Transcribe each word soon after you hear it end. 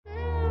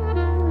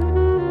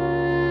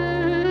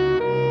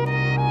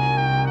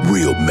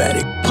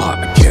Realmatic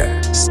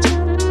Podcast.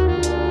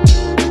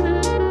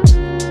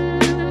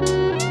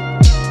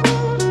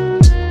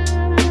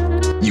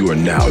 You are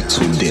now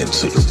tuned in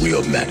to the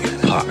Realmatic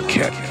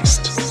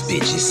Podcast,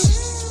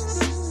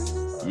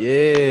 bitches.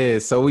 Yeah,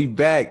 so we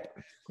back.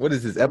 What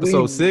is this,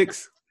 episode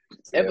 6?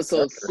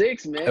 Episode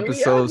 6, man.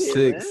 Episode we out 6,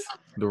 here, man.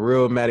 the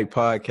Realmatic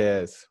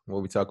Podcast,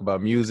 where we talk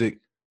about music,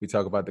 we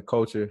talk about the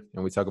culture,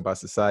 and we talk about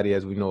society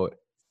as we know it.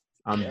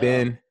 I'm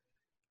Ben.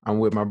 I'm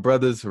with my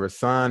brothers,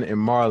 Rasan and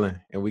Marlon,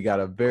 and we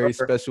got a very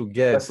special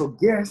guest.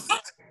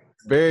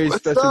 Very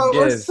special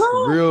guest.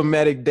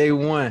 Realmatic Day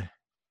 1,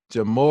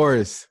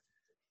 Jamoris.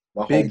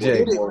 Big J.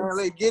 Get it, man.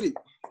 Let's get it.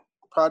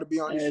 Proud to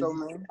be on the show,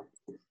 man.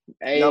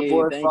 Hey, y'all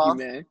boys thank you,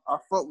 man. I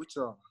fuck with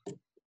y'all.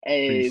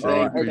 Hey, Appreciate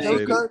thank it. you.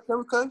 Appreciate it. Can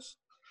we cuss?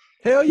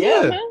 Hell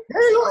yeah. man.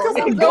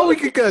 You know we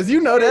can cuss.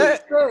 You know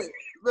that.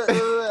 I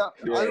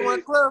just want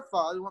to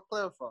clarify.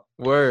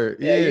 Word.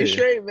 Yeah, Yeah. you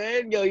straight,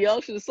 man. Yo,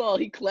 y'all should have saw.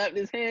 He clapped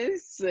his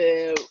hands,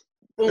 said,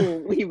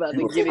 boom, we about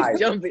to get it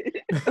jumping.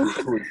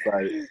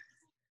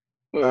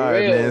 All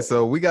right, man.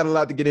 So we got a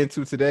lot to get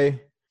into today.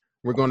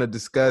 We're going to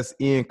discuss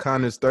Ian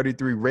Connor's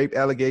 33 rape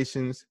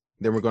allegations.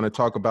 Then we're going to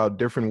talk about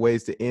different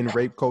ways to end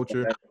rape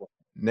culture.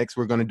 Next,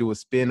 we're going to do a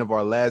spin of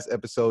our last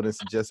episode and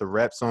suggest a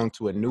rap song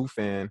to a new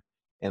fan.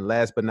 And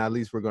last but not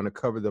least, we're going to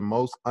cover the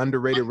most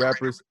underrated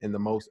rappers and the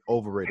most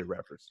overrated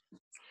rappers.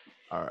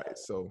 All right,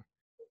 so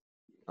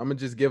I'm going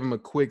to just give him a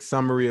quick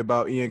summary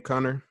about Ian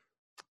Connor.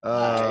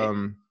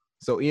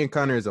 So Ian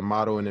Connor is a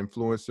model and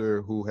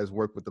influencer who has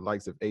worked with the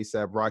likes of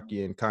A$AP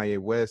Rocky and Kanye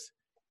West.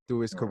 Through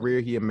his career,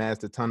 he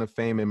amassed a ton of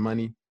fame and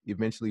money,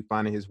 eventually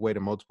finding his way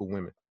to multiple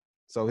women.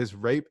 So his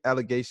rape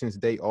allegations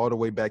date all the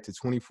way back to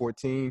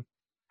 2014.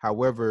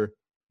 However,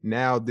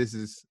 now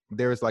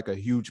there is like a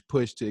huge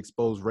push to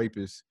expose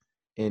rapists,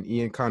 and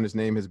Ian Connor's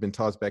name has been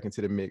tossed back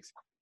into the mix.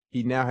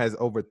 He now has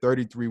over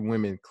 33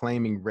 women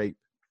claiming rape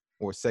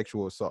or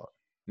sexual assault.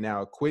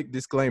 Now, a quick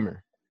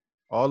disclaimer.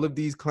 All of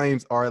these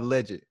claims are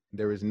alleged.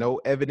 There is no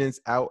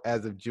evidence out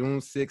as of June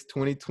 6,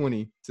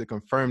 2020 to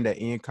confirm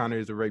that Ian Connor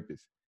is a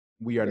rapist.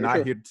 We are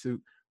not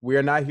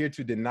here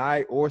to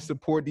deny or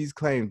support these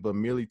claims, but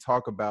merely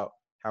talk about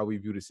how we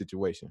view the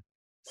situation.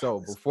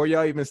 So before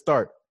y'all even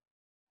start,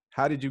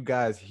 how did you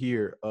guys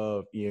hear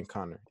of Ian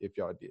Connor, if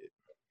y'all did?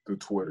 Through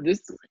Twitter,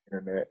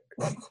 internet.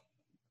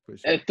 For sure.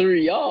 And through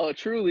y'all,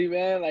 truly,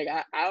 man. Like,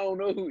 I don't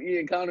know who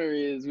Ian Connor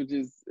is, which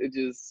is, it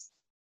just,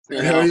 you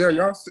know. Hell yeah,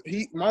 y'all.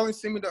 Marlon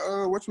sent me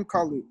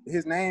the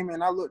his name,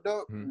 and I looked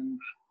up, and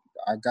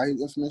I got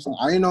his information.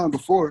 I didn't know him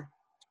before.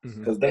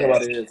 Because the thing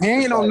about it is, He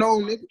ain't on no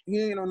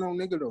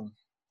nigga though.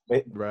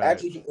 Right.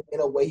 Actually, in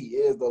a way, he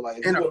is though.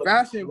 Like In a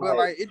fashion, but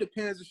like it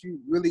depends if you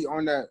really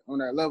on that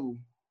level.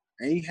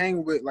 And he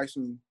hang with like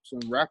some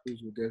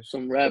rappers with this.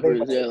 Some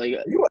rappers, yeah. Like,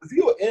 if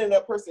you're an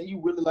internet person, you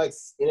really like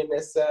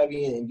internet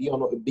savvy and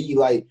be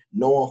like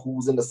knowing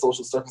who's in the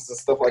social circles and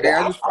stuff like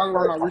that. I just follow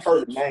on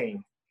heard the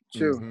name.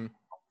 Chill. Mm-hmm.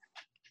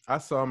 I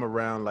saw him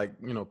around like,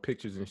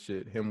 pictures and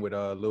shit, him with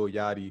Lil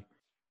Yachty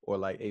or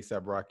like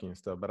A$AP Rocky and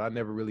stuff, but I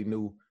never really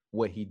knew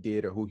what he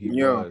did or who he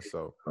was.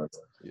 So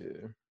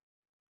yeah.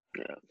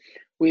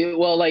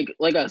 Well,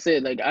 like I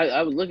said, like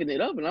I was looking it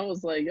up and I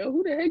was like, yo,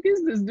 who the heck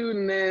is this dude?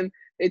 And then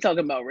they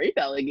talking about rape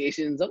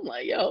allegations. I'm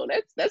like, yo,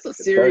 that's a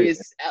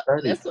serious.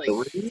 30, that's like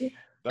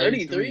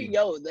 33.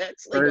 Yo,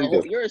 that's like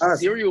 30. you're a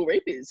serial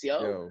rapist,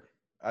 yo. Yo,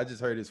 I just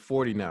heard it's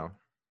 40 now.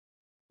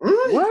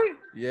 What?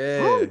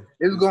 Yeah,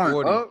 It's going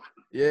 40. up.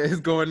 Yeah, it's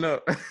going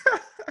up.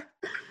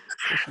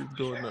 It's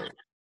going up.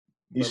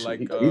 But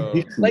like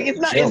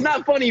it's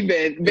not funny,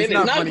 Ben. It's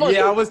not funny.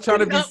 Yeah, I was trying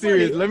to be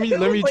serious. Let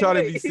me try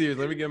to be serious.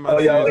 Let me get my.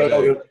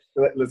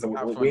 Listen,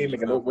 we ain't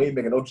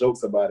making no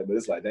jokes about it, but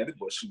it's like, damn, this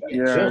boy shit.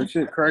 Yeah,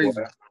 shit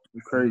crazy.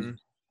 It's crazy.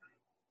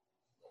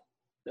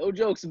 No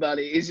jokes about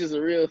it. It's just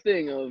a real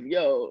thing of,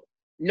 yo,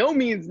 no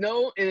means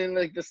no. And then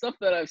like the stuff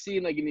that I've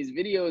seen like in these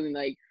videos and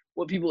like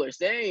what people are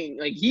saying,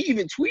 like he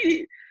even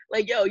tweeted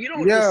like, yo, you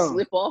don't just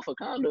slip off a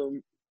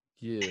condom.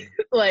 Yeah.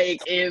 Like,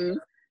 and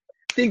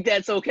think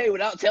that's okay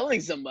without telling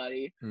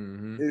somebody.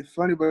 Mm-hmm. It's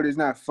funny, but it's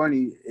not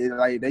funny. It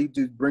like they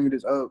just bring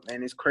this up,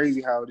 and it's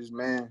crazy how this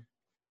man,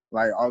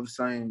 like all of a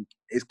sudden,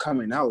 is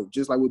coming out.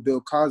 Just like with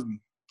Bill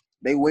Cosby,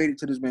 they waited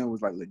till this man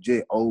was like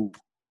legit old.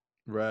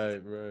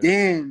 Right.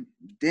 Then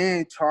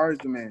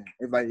charged the man.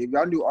 If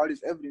y'all knew all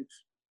this evidence,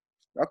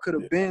 y'all could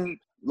have been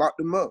locked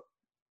him up.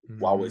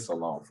 Why wait so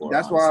long for?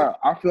 That's why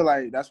I feel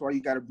like that's why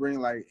you got to bring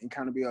like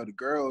accountability of the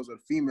girls or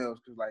the females,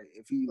 because like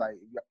if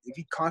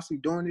he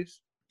constantly doing this.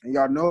 And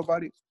y'all know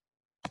about it?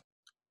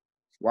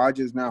 Why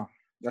just now?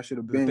 That should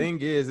have been. The thing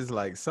is, it's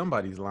like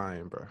somebody's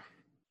lying, bro.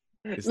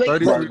 It's like,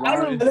 33. I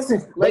don't know.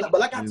 Listen, but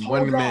like I told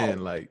one y'all, man,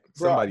 like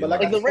somebody.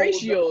 Like the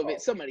ratio of it,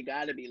 somebody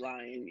got to be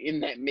lying in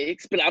that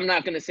mix. But I'm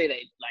not gonna say that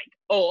like,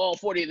 oh, all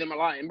 40 of them are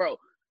lying, bro.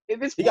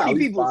 If it's 40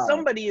 people, 5.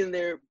 Somebody in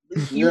there,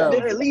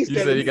 there at least. You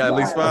said you got at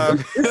least 5.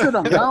 It should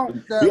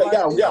amount that. You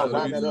gotta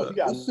line that up.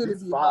 It should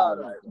be 5.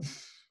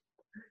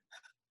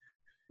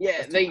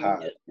 Yeah,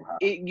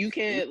 you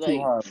can't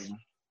like.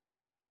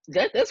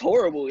 That's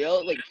horrible, yo.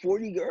 Like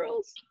 40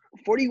 girls.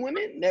 40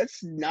 women,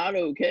 that's not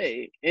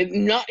okay.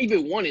 And not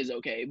even one is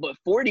okay. But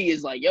 40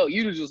 is like, yo,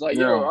 you just like,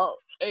 yo,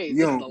 hey, this is the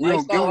you don't give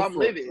lifestyle a I'm fuck,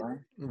 living. right?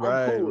 I'm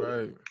Right, cool with right.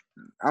 it.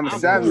 I'm a I'm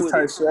savage cool with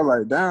type it. shit. I'm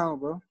like, down,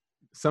 bro.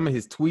 Some of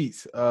his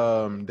tweets,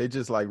 they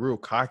just like real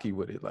cocky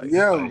with it. Like, it's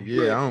Yo. like,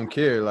 yeah, I don't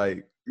care.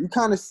 Like, You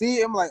kind of see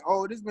it. I'm like,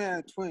 oh, this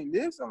man twin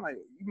this. I'm like,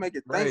 you make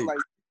it think Right. like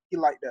he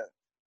like that.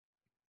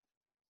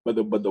 But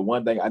the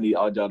one thing I need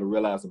all y'all to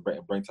realize and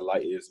bring to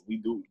light is we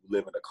do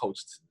live in a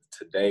culture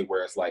today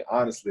where it's like,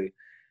 honestly,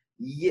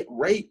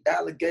 rape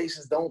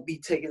allegations don't be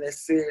taken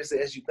as serious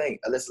as you think,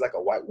 unless it's like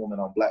a white woman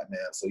on black man.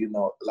 So, you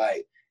know,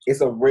 like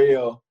it's a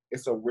real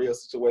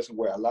situation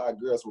where a lot of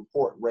girls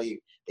report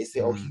rape. They say,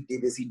 oh, he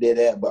did this, he did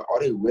that, but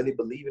are they really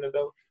believing it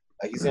though?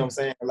 Like, you see what I'm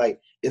saying? Like,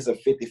 it's a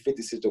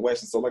 50-50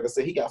 situation. So, like I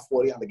said, he got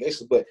 40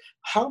 allegations, but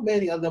how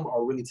many of them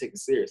are really taken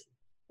seriously?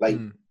 Like,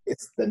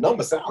 it's the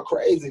numbers sound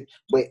crazy,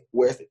 but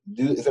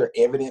is there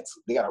evidence?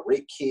 They got a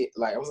rape kit?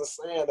 Like, I was just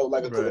saying though,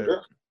 like,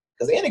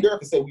 because any girl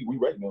can say we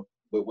raped them,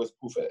 but what's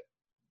proof at?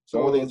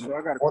 So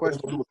I got a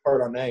question. We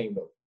heard our name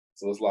though,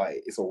 so it's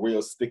like it's a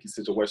real sticky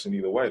situation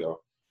either way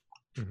though.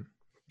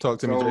 Talk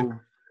to me, Jay.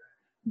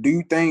 Do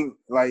you think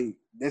like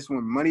this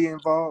when money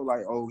involved?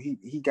 Like, oh,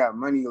 he got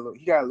money.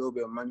 He got a little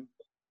bit of money.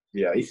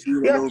 Yeah,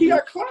 he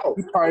got clout.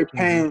 He probably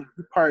paying.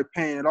 He probably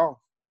paying it off.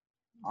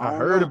 I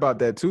heard about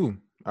that too.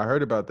 I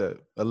heard about that.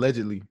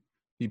 Allegedly,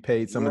 he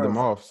paid some of them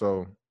off.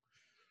 So,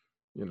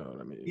 you know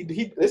what I mean.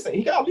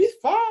 He got at least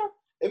 5.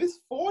 If it's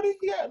 40,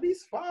 he got at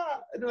least 5.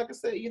 And then, like I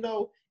said, you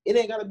know, it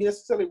ain't gotta be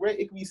necessarily rape.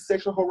 It could be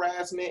sexual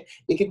harassment.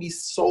 It could be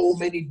so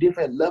many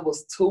different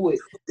levels to it.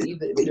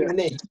 Even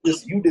then,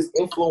 you this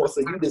influencer,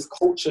 you this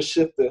culture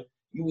shifter,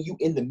 you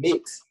in the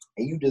mix,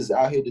 and you just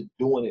out here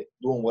doing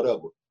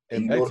whatever.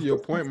 And back to your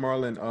point,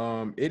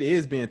 Marlon, it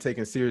is being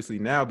taken seriously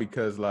now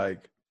because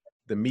like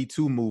the Me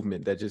Too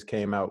movement that just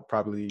came out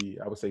probably,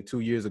 I would say 2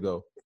 years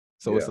ago.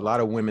 So it's a lot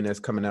of women that's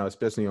coming out,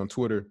 especially on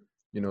Twitter,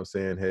 you know,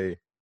 saying, hey,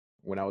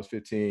 when I was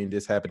 15,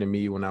 this happened to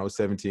me. When I was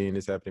 17,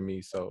 this happened to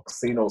me. So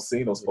seen those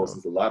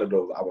posts. A lot of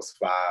those. I was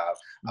 5.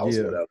 I was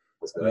whatever.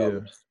 Yeah.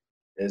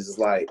 It's just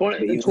like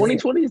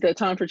 2020 is that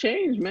time for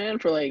change, man.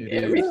 For like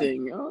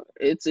everything, you know?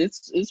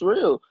 It's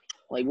real.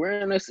 Like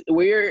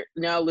we're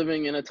now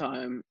living in a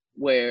time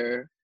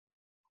where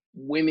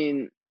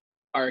women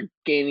are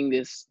gaining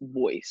this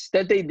voice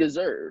that they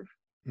deserve.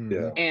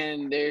 Yeah.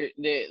 And they're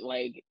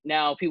like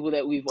now people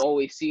that we've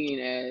always seen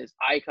as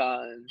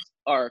icons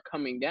are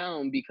coming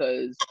down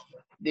because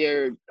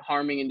they're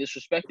harming and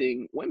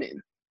disrespecting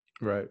women.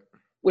 Right.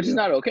 Which is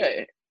not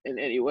okay in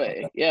any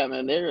way. Yeah,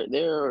 man,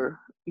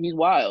 he's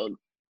wild.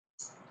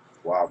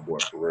 Wild boy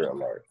for real,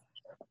 like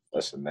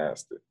that's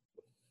nasty.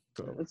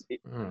 So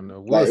I don't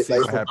know. We'll see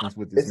what happens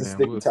with this. It's a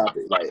sticky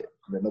topic, like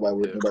that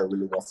nobody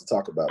really wants to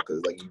talk about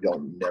because like you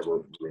don't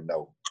never really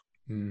know.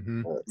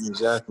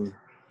 Exactly.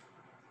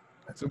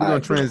 So we're gonna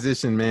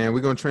transition, man.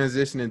 We're gonna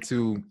transition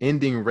into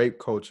ending rape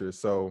culture.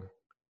 So,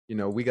 you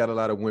know, we got a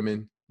lot of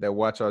women that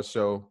watch our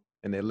show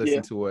and they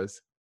listen to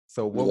us.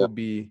 So what would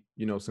be,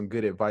 you know, some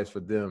good advice for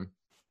them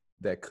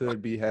that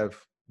could be have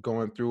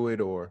going through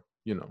it, or,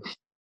 you know,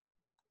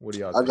 what do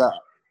y'all think?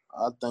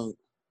 I think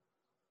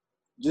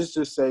just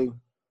to say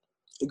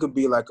it could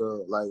be like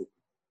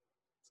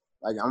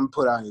I'm gonna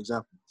put out an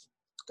example.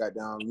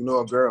 Goddamn, you know,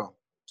 a girl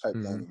type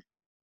thing.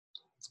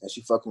 And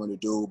she fucking with a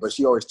dude, but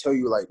she always tell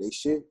you like they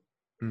shit.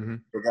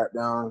 But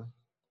goddamn,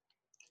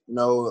 you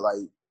know,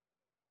 like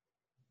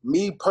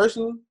me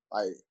personally,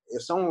 like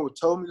if someone would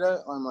told me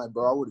that, I'm like,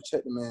 bro, I would have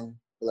checked the man.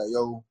 Be like,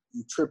 yo,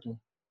 you tripping.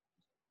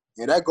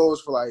 And that goes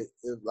for like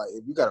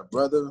if you got a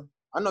brother,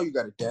 I know you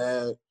got a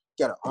dad,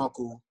 you got an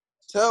uncle.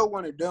 Tell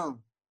one of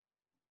them,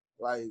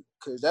 like,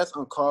 cause that's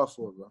uncalled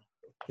for, bro.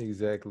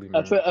 Exactly,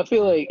 man. I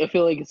feel like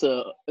it's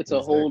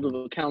a hold of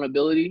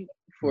accountability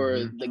for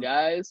the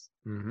guys.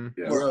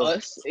 For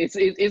us,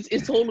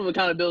 it's hold of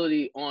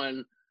accountability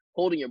on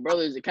holding your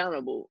brothers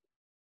accountable.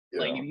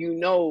 Like if you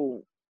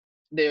know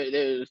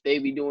they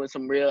be doing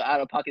some real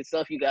out of pocket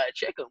stuff, you gotta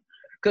check them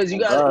because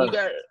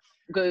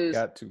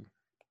got to.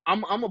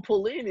 I'm gonna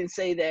pull in and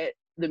say that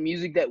the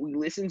music that we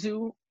listen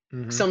to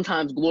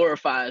sometimes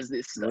glorifies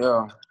this stuff.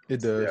 Yeah,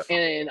 it does.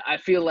 And I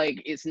feel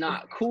like it's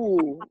not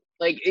cool.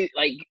 Like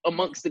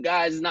amongst the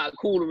guys, it's not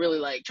cool to really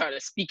like try to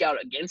speak out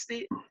against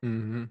it.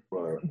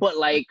 But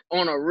like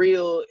on a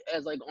real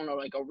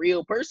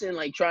person,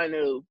 like trying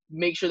to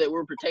make sure that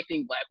we're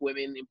protecting Black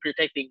women and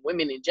protecting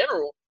women in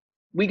general,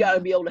 we got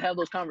to be able to have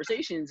those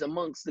conversations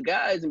amongst the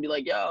guys and be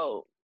like,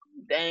 yo,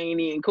 that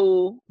ain't even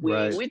cool. We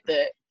ain't with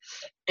that.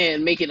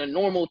 And make it a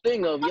normal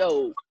thing of,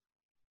 yo,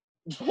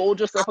 hold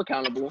yourself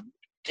accountable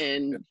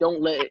and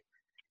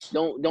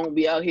don't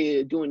be out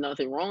here doing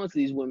nothing wrong to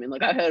these women.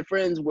 Like I had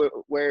friends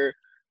where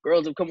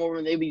girls have come over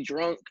and they be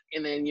drunk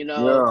and then, you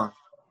know,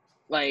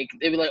 like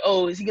they'd be like,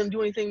 oh, is he gonna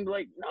do anything?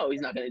 Like, no,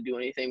 he's not gonna do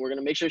anything. We're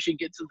gonna make sure she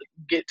get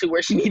to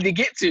where she need to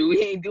get to.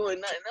 We ain't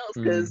doing nothing else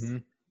because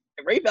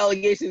rape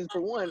allegations,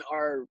 for one,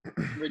 are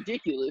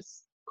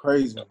ridiculous,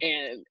 crazy,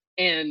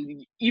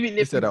 and even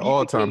if it's at an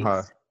all-time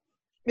high.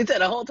 It's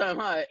at an all-time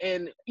high,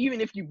 and even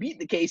if you beat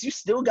the case, you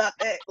still got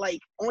that like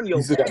on your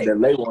You still got back. that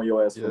label on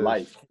your ass for Yes.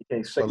 life. You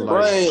can't shake For it.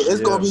 life. Right, it's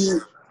Yeah. gonna be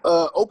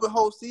open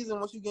whole season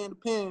once you get in the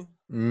pen.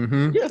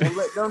 Mm-hmm. Yeah. And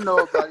let them know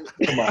about it.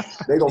 Come on,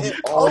 they gonna be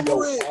And on your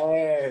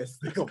over ass.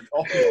 They gonna be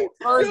on your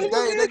First Yo,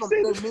 day,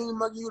 man, they mean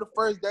mug you the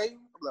first day.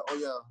 I'm like,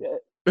 oh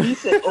yeah. He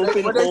said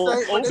open What they hole.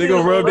 say? What They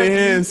gonna rub their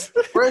hands.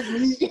 Fresh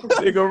meat.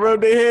 They gonna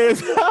rub their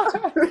hands.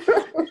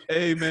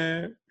 Hey,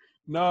 man.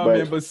 No, But-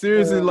 man, but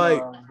seriously, like,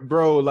 nah.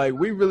 bro, like,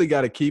 we really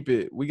got to keep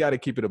it. We got to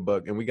keep it a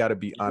buck, and we got to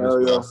be honest Hell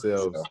with yeah.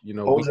 ourselves. Yeah. You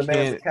know, Hold your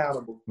man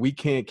accountable. we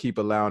can't keep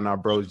allowing our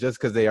bros just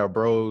because they are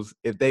bros.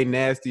 If they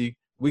nasty,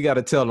 we got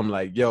to tell them,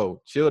 like,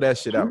 yo, chill that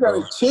shit You out,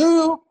 bro. gotta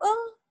chill, bro.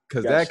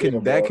 Because gotta that chill,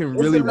 can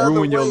bro. really another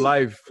ruin your way.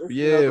 life. It's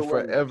Yeah, another way.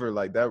 forever.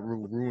 Like, that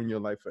will ruin your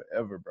life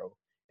forever, bro.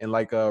 And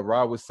like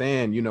Rob was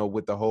saying, you know,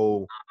 with the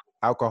whole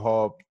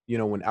alcohol, you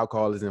know, when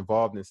alcohol is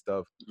involved and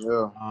stuff.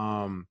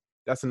 Yeah.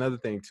 That's another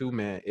thing too,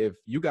 man. If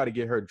you got to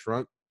get her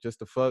drunk just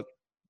to fuck,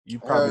 you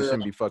probably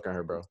shouldn't be fucking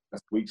her, bro.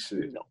 That's weak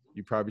shit.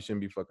 You probably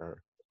shouldn't be fucking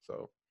her.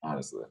 So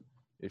Honestly,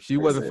 if she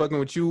wasn't fucking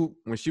with you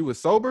when she was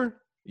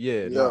sober,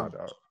 Yeah. nah,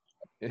 dog.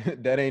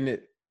 That ain't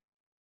it.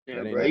 Yeah,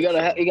 That ain't bro.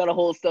 it. You gotta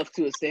hold stuff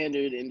to a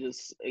standard and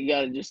you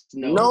gotta just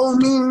know. No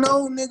mean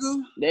no,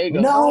 nigga. There you go.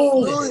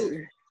 No.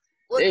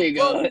 What There the you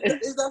go. fuck?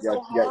 Is that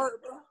so hard,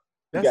 bro?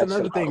 That's gotta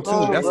another chill thing out. too.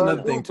 Come on, That's bro.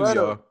 another Do thing too, better.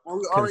 y'all. When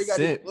we already got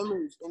this Consent.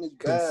 image and it's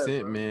bad,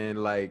 Consent, bro. man.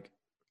 Like,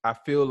 I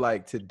feel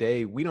like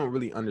today we don't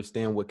really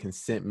understand what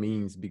consent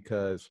means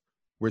because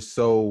we're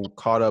so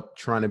caught up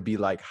trying to be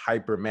like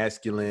hyper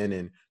masculine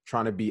and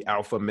trying to be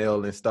alpha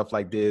male and stuff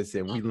like this.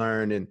 And we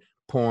learn in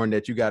porn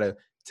that you gotta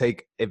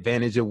take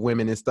advantage of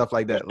women and stuff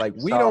like that. Like,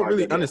 we don't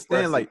really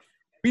understand. Like,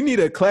 we need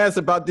a class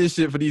about this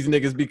shit for these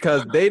niggas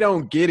because they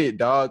don't get it,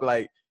 dog.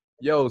 Like,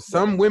 yo,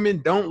 some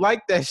women don't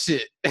like that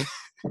shit.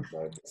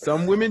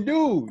 Some women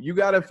do. You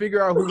gotta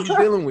figure out who you're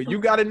dealing with. You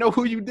gotta know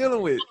who you're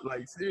dealing with.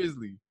 Like,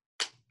 seriously.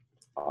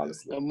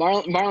 Honestly,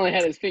 Marlon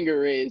had his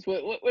finger raised.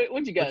 What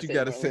you got? What you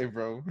gotta say,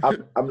 bro?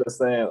 I'm just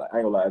saying, like, I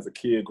ain't gonna lie, as a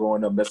kid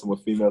growing up messing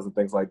with females and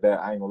things like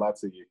that, I ain't gonna lie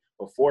to you.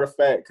 Before the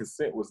fact,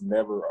 consent was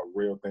never a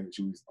real thing that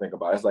you used to think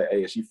about. It's like,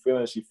 hey, is she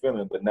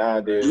feeling? But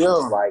nowadays,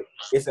 it's like,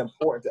 it's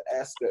important to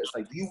ask her. It's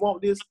like, do you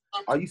want this?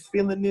 Are you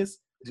feeling this?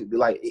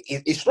 Like,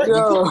 it's straight. Yeah.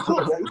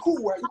 You cool,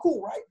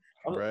 right?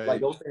 Right.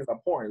 Like, those things are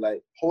important.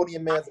 Like, holding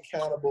your mans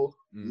accountable,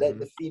 letting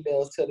the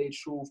females tell their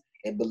truth,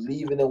 and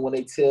believing them when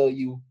they tell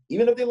you,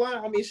 even if they lie.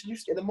 I mean,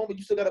 in the moment,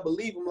 you still gotta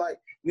believe them. Like,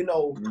 you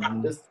know,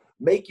 just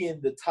making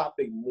the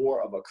topic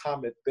more of a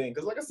common thing.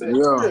 Because, like I said,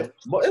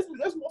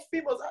 there's more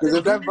females out there.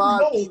 If that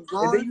vibe keep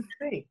going, and then you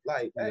think,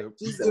 like, hey,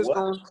 she's just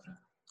gonna,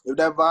 if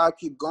that vibe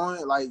keep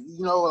going, like,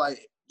 you know,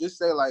 like, just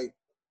say like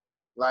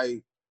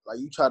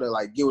you try to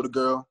like get with a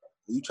girl,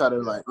 you try to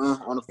like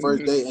on the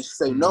first date, and she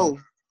say no.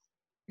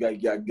 You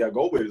gotta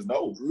go with it.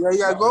 No. Yeah, you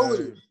gotta go with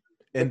it.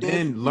 And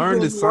then learn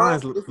the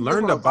signs,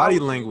 learn the body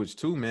language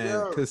too, man.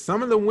 Yeah. Because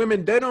some of the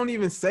women, they don't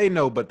even say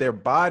no, but their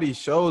body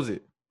shows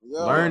it.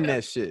 Yeah. Learn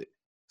that shit.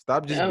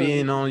 Stop just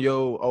being on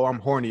I'm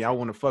horny, I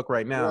want to fuck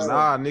right now. Yeah.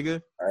 Nah,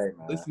 nigga. Hey,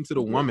 Listen to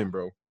the woman,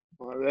 bro.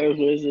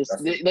 It's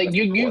just like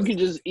you could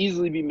just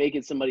easily be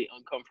making somebody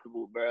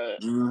uncomfortable, bro.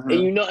 And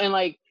you know, and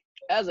like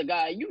as a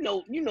guy, you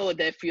know what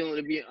that feeling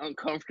of being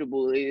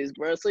uncomfortable is,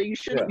 bro. So you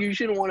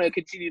shouldn't want to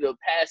continue to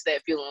pass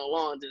that feeling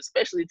along,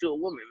 especially to a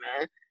woman,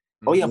 man.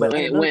 Oh yeah, but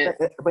here's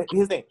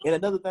the thing. And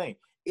another thing,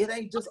 it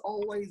ain't just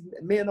always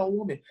man or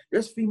woman.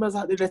 There's females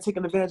out there that's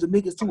taking advantage of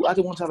niggas too. I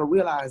just want y'all to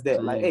realize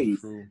that. Like, hey,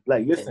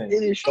 like, listen,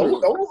 it is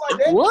true. Don't look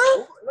like that.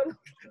 What?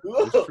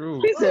 Look, it's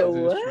true. He said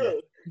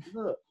what?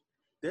 Look,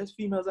 there's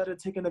females out there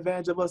taking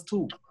advantage of us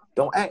too.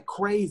 Don't act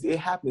crazy. It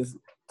happens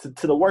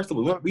to the worst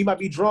of us. We might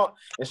be drunk,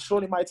 and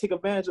shorty might take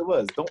advantage of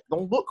us.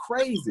 Don't look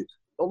crazy.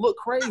 Don't look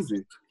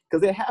crazy,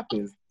 because it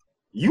happens.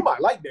 You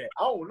might like that.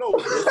 I don't know.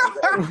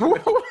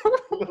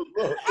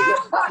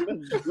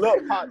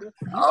 Look, partner.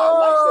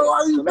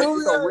 Why you doing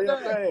It's a real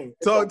thing.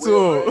 Talk to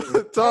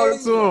him.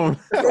 Talk to him.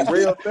 It's a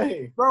real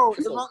thing. Bro,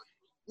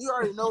 you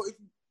already know.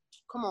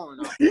 Come on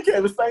now. You can't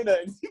even say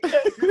nothing.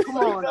 Come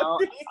on now.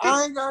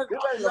 I ain't got.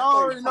 Y'all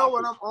already know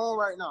what I'm on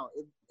right now.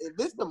 If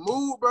it's the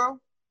mood, bro.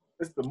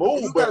 It's the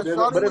mood, but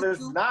it is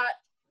not.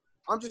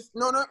 I'm just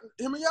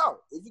hear me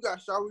out. If you got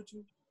a shot with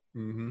you,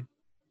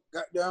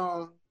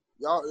 goddamn.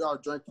 Y'all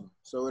drinking,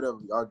 so whatever.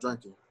 Y'all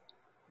drinking.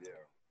 Yeah.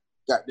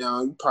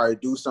 Goddamn, you probably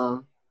do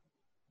something.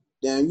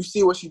 Then you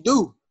see what she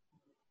do.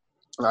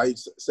 Like,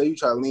 say you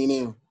try to lean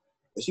in,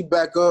 and she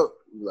back up.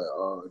 You like,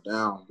 oh,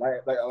 damn.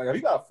 Like if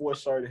you got a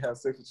forced shorty to have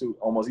sex with you,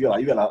 almost we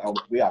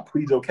got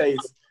plead your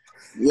case.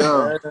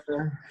 Yeah.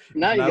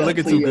 Now Not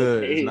looking too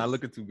good. It's not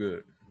looking too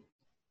good.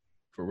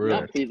 For real.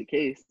 Not plead the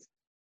case.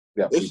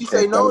 If she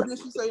say no, then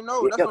she say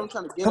no. That's what I'm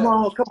trying to get at. Come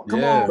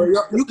on. But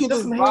you can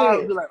just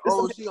vibe, be like,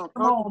 oh, she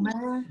uncomfortable. Come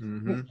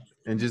on, man.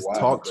 And just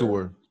talk to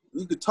her.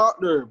 You could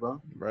talk to her,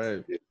 bro.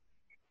 Right.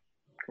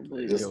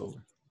 Yo.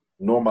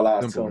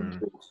 Normalize telling the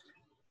truth.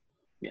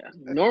 Yeah.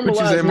 Normalize.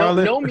 What you say,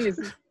 Marlon?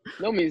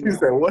 No means You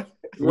said what?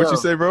 What you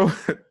say, bro?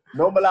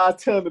 Normalize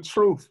telling the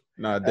truth.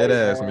 Nah, dead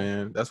ass,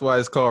 man. That's why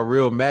it's called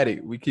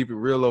Realmatic. We keep it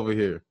real over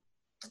here.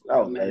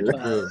 Oh, man,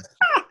 man.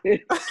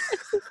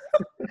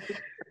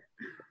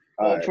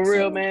 But for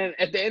real, man,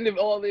 at the end of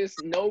all this,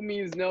 no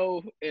means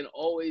no, and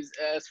always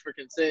ask for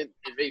consent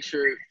and make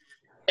sure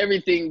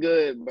everything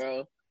good,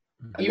 bro.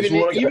 Even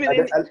in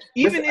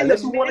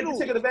the middle.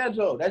 Take advantage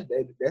of.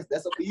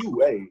 That's up to you,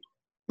 hey.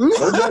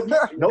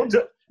 No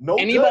judgment. No.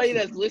 Anybody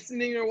that's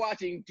listening or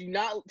watching, do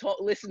not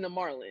listen to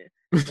Marlon.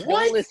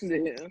 Don't listen to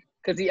him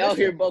because he out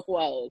here buck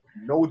wild.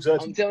 No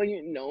judgment. I'm telling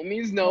you, no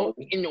means no,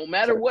 and no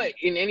matter what,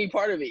 in any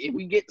part of it, if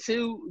we get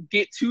to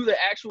the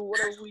actual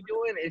whatever we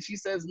doing, and she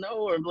says no,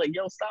 or like,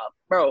 yo, stop,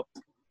 bro,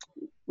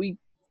 we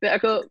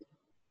back up,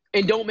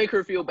 and don't make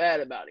her feel bad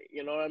about it.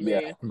 You know what I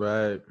mean? Yeah.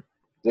 Right.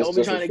 Don't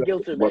be trying to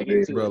guilt her back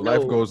into bro, it.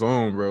 Life goes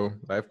on, bro.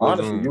 Life goes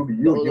on. You'll be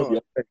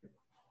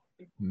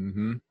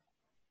mm-hmm.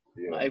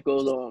 Yeah. Life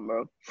goes on,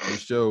 bro. For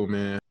sure,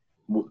 man.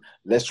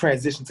 Let's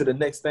transition to the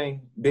next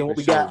thing. Then what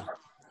we got?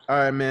 All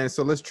right, man.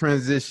 So let's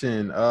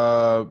transition.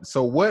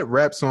 So what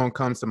rap song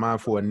comes to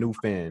mind for a new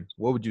fan?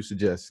 What would you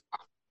suggest?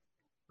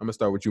 I'm gonna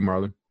start with you,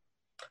 Marlon.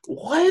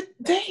 What?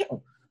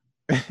 Damn.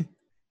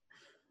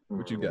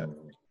 What you got?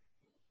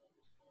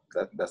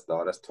 That's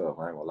tough. I ain't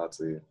gonna lie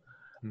to you.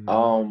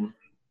 Mm-hmm.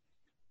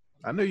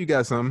 I know you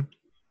got something.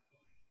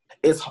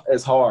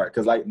 It's hard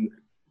because, like,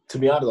 to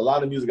be honest, a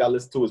lot of music I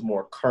listen to is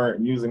more current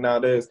music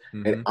nowadays.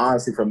 Mm-hmm. And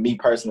honestly, for me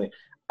personally,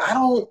 I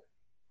don't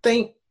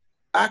think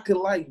I could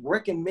like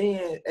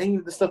recommend any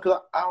of the stuff because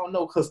I don't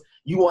know, because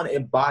you want to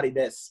embody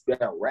that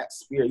rap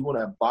spirit. You want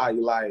to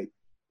embody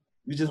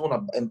you just want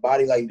to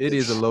embody it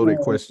is a loaded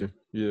question.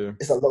 Yeah,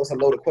 it's a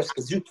loaded question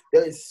because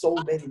there is so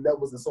many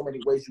levels and so many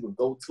ways you can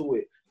go to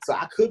it. So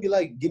I could be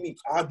like,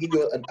 I'll give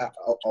you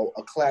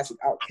a classic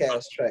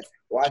Outkast track,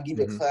 or I'll give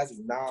you a classic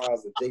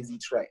Nas or Jay-Z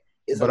track.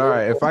 But all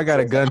right, if I got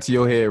a gun to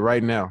your head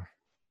right now,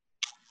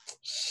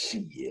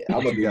 shit,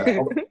 I'm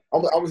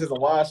gonna say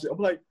some wild shit. I'm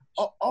like,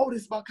 oh,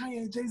 this is about Kanye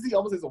and Jay-Z.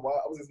 I'm gonna say some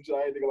shit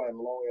I ain't thinking like in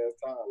a long ass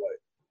time. Like,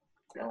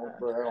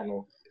 I don't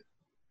know.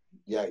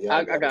 Yeah.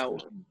 I got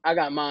one. I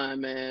got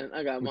mine, man.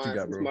 I got mine.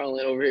 Since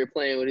Marlon over here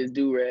playing with his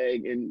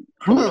do-rag and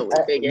coming up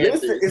with big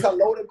answers. It's a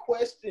loaded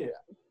question.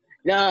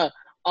 Nah.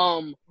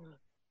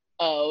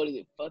 What is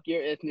it? Fuck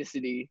Your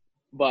Ethnicity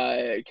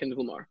by Kendrick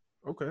Lamar.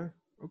 Okay.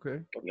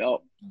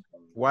 Yo.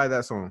 Why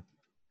that song?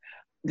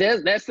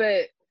 That's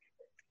that.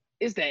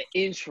 It's that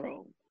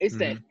intro. It's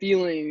that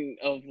feeling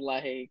of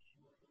like.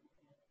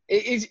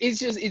 It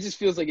just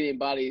feels like it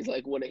embodies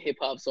like what a hip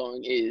hop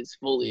song is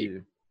fully. Yeah.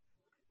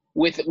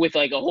 With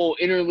like a whole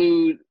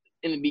interlude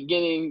in the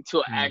beginning to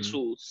an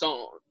actual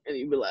song, and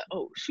you'd be like,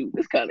 "Oh shoot,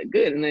 that's kind of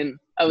good." And then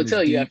I would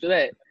tell you after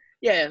that,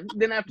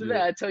 Then after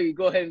that, I tell you,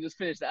 go ahead and just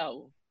finish the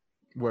album.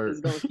 Word. It's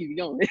gonna keep you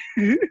going.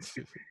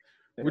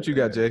 What you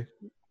got, Jay?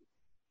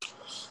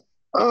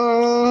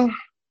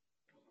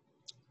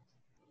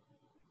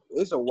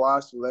 It's a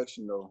wide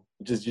selection though.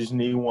 Just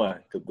need one,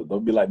 cause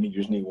don't be like me. You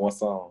just need one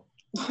song.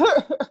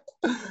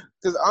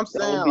 Cause I'm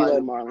saying don't be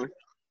like Marlon.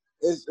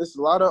 It's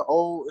a lot of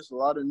old, it's a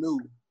lot of new.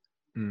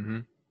 Mm-hmm.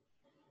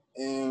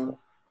 And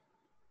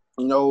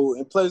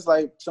in places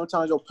like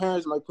sometimes your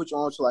parents might put you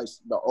on to like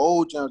the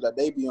old jams that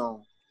they be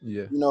on.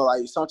 Yeah.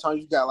 Like sometimes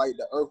you got like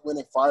the Earth, Wind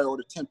and Fire or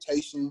the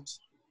Temptations.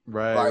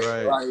 Right.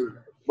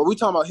 But we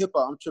talking about hip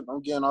hop. I'm tripping.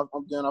 I'm getting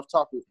off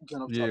topic.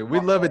 Yeah, we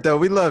love it though.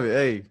 We love it.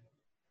 Hey.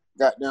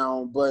 Got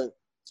down, but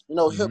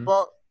hip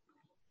hop.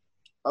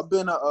 I've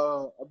been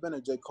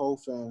a J. Cole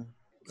fan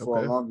for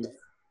a long time.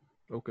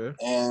 Okay.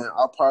 And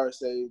I'll probably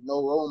say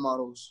No Role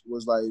Models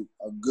was like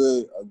a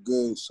good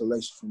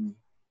selection for me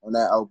on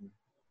that album.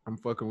 I'm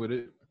fucking with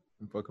it.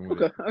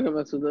 Okay, I can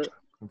mess with that.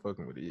 I'm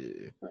fucking with it,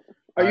 yeah.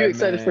 Are you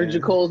excited for J.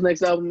 Cole's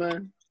next album,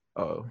 man?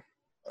 Oh.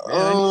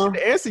 Man, I need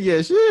to answer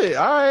yet. Shit.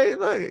 All right,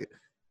 like.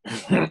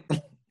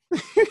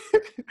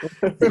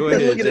 Go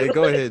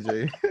ahead,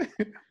 Jay.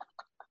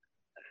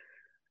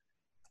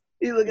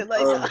 You looking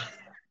like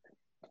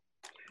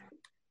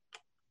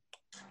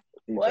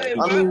what?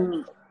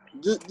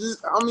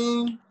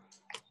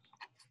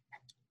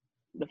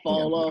 The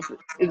Fall Off.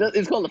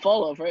 It's called The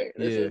Fall Off, right?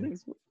 Yeah.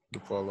 The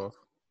Fall Off.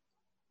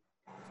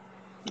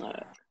 All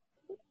right.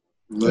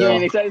 Yeah. You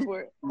ain't excited for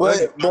it?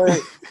 But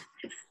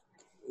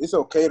it's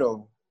okay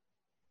though.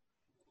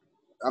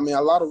 I mean,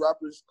 a lot of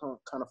rappers kind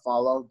of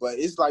fall off, but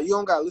it's like you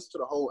don't gotta listen to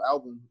the whole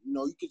album.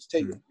 You can just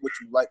take what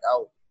you like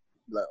out,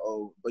 like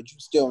but you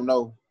still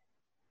know.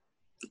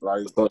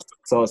 Like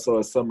so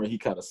in summary, he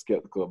kind of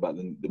skeptical about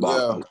the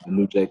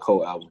new J.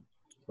 Cole album.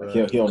 Like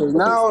he don't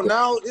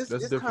now it's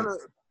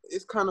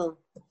kind of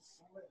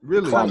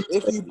really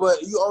iffy,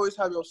 but you always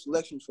have your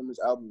selections from his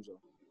albums though.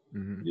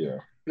 Mm-hmm. Yeah.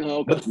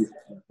 No, but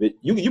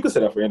you can say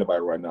that for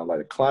anybody right now. Like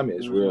the climate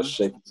is real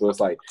shaky, so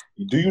it's like,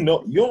 you don't know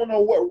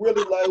what I was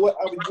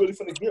really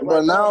finna get.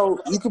 But now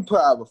you can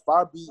put out a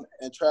 5-beat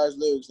and trash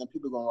lyrics, and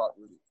people gonna rock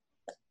with it.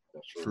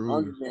 That's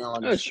true.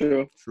 That's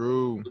true.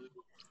 True.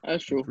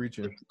 That's true.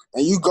 Preaching.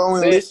 And you go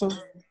and listen,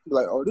 you're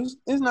like, oh, this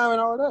is not even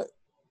all that.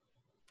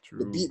 True.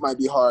 The beat might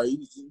be hard.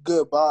 You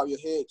good bob your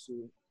head to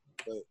it,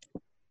 but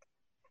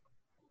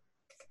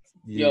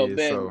Yo, Yeah,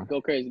 Ben, so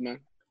go crazy, man.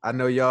 I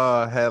know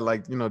y'all had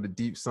like, you know, the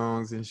deep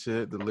songs and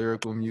shit, the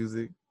lyrical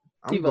music.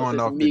 He I'm about to going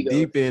say off some the Migos.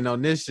 deep end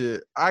on this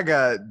shit. I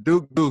got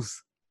Duke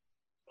Deuce.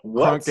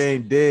 What? Crunk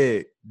ain't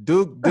dead.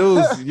 Duke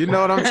Deuce. You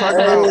know what I'm talking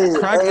Hey, about? hey,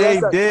 Crunk that's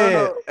ain't that turn dead.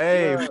 up.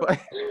 Hey,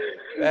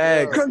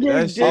 Yeah. facts. Crook That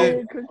ain't shit.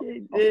 dead. Crook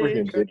ain't I'm dead.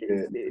 freaking Crook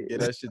dead. ain't Get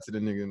that shit to the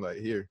nigga and like,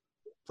 here,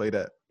 play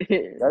that.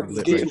 dead. That's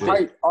Lit just right there.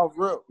 hype off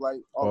rip,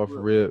 like Off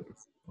rip.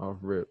 Off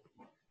rip.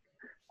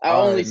 I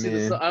All only right, see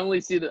man. I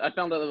only see I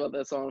found out about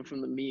that song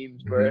from the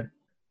memes, bruh.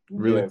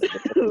 Really? Yes.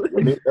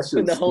 I mean, that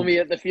shit The was homie stupid.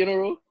 at the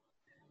funeral.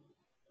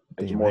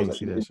 Damn, I ain't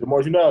see that shit.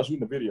 Jamor's, you know how shooting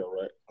the video,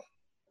 right?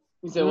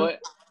 You said what?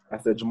 I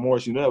said,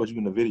 Jamor's, you know what you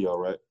in the video,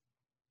 right?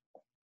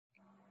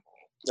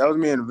 That was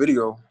me in the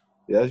video.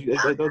 Yeah,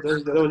 that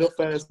was your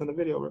fans in the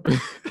video, bro.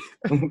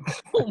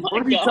 Oh my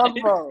What are you god.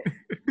 talking about?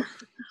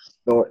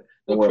 Don't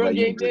The worry crook about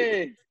you. ain't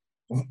dead.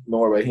 Don't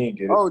worry about he ain't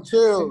get it. Oh,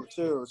 chill.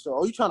 So,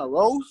 oh, you trying to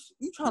roast?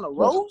 You trying to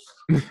roast?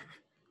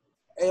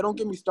 Hey, don't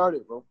get me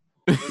started, bro.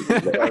 Don't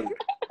get me started.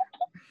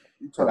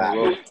 You trying to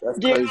roast? That's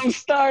Get crazy. him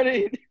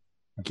started.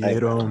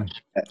 Get him.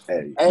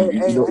 Hey,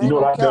 Hey, you know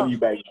what I tell you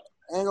back.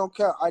 I ain't gonna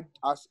count.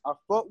 I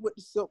fuck with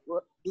the silk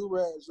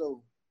do-rag,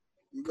 so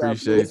you got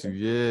Appreciate you,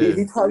 yeah.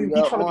 He trying to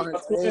be my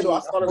twin, though. I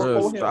started Bro,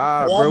 before him.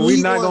 stop, Hey, I bro. We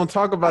need not one. gonna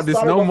talk I about this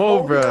started no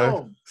more, before bro.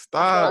 him.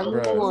 Stop, I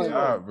need bro. one.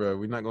 Stop, bro.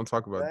 We not gonna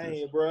talk about this.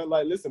 Dang, bro.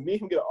 Like, listen, me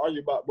and him get to argue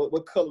about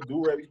what color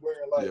do-rag he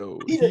wearing. Like, Yo,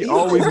 he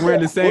always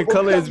wearing the same what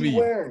color as he me.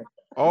 wearing?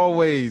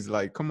 Always,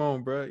 like, come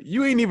on, bro.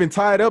 You ain't even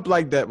tied up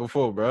like that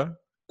before, bro.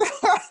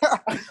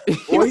 You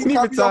Well, ain't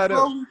even tied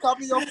up. He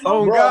copy your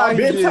flow. Oh Bro, God, I've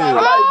he been did. tired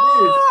like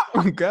this.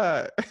 Oh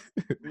God.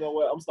 You know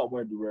what? I'm gonna start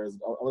wearing do-rags.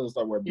 I'm gonna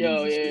start wearing beanies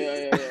Yo, and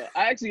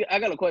shit. yeah. I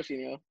got a question,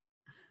 yo. All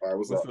right,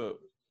 what's What's up? up?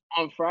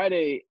 On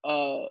Friday,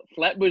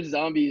 Flatbush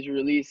Zombies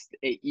released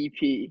a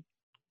EP.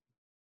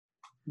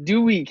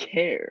 Do we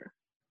care?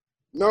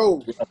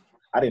 No,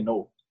 I didn't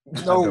know.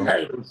 no, I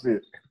didn't know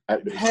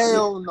shit.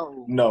 hell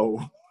no.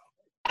 No.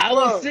 I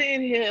Bro. was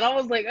sitting here and I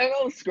was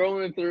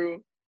scrolling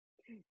through,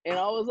 and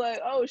I was like,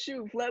 oh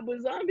shoot,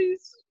 Flatbush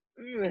Zombies.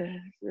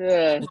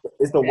 Yeah.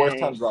 It's the worst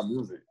Dang. time to drop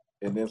music.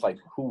 And then it's like,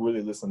 who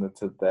really listening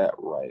to that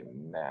right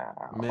now?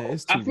 Man,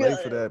 it's I too feel late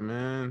for that,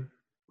 man.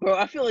 Bro,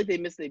 I feel like they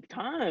missed their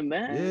time,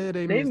 man. Yeah,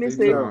 they missed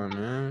their their time,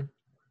 man.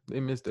 They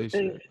missed their They-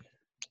 shit.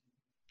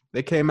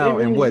 They came they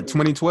out in really- what,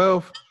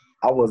 2012?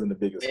 I wasn't the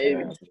biggest Maybe.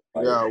 fan.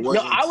 Like, Yeah,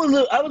 No, I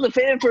was a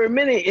fan for a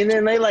minute, and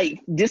then they like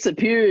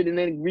disappeared, and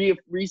then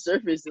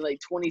resurfaced in like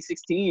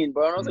 2016,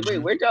 bro. And I was like, wait,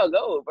 where'd y'all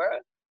go, bro?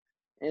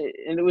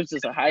 And it was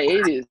just a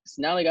hiatus.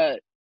 Now they got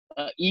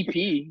EP.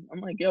 I'm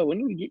like, yo, when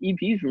do we get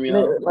EPs from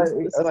y'all? This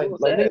is so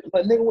sad.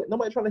 nigga,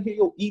 nobody trying to hear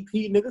your EP,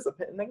 niggas.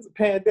 Niggas a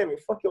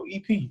pandemic. Fuck your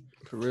EP.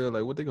 For real,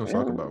 like what they gonna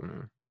talk about,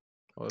 man?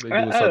 All they do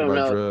I is talk don't about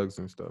know. drugs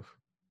and stuff.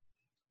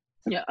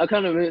 Yeah, I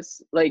kind of miss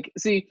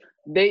see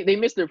they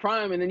missed their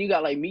prime, and then you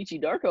got like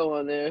Michi Darko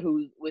on there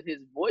who with his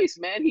voice,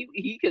 man,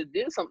 he could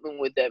did something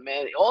with that,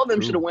 man. All of them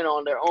should have went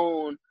on their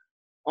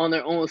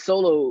own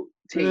solo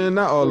tape. Yeah,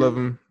 not all of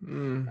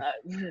them.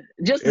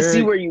 Just to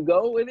see where you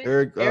go with it.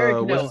 Eric,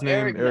 no, what's his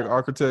name? Eric no.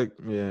 Architect.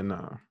 Yeah,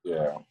 nah.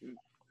 Yeah.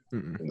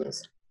 Mm-mm.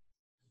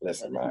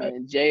 Listen,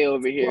 man. Jay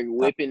over here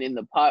whipping in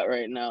the pot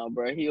right now,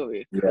 bro. He over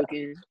here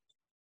cooking.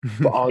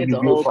 For all It's you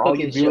a whole for all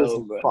you cooking viewers, show,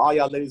 bro. for all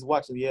y'all ladies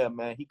watching, yeah,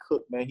 man, he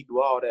cooked, man. He do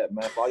all that,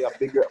 man. For all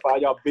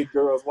y'all big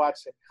girls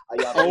watching, all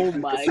y'all Oh big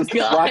my sisters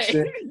God.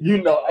 watching,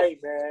 you know, hey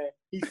man,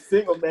 he's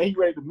single, man. He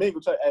ready to mingle.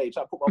 Try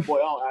to put my boy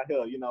on out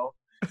here, you know.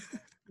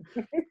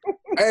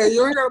 Hey,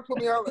 you ain't gotta put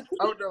me out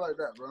there like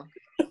that, bro.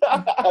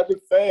 I'm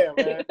just saying,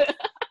 man.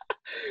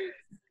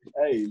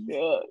 Hey,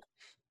 Yeah.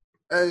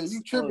 Hey,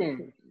 you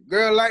tripping?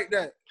 Girl like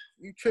that,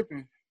 you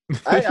tripping?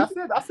 hey, I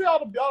said all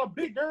the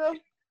big girls.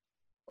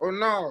 Oh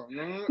no.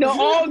 No,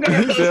 all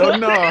girls. He said, oh,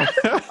 no.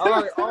 I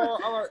like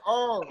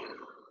all.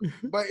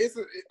 But I ain't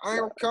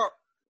gonna count.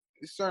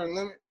 It's certain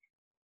limit.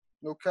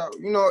 No count.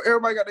 You know,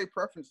 everybody got their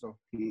preference though.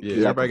 Yeah,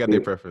 everybody got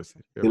their preference.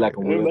 He like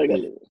a real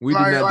thing. We do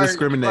not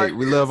discriminate.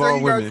 We love all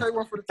you women. gotta take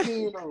one for the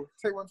team though.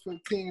 Take one for the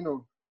team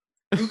though.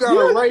 You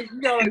gotta rate.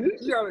 You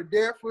gotta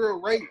dare for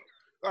real rate.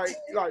 Like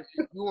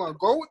you wanna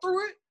go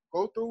through it?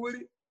 Go through with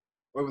it.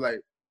 Or be like,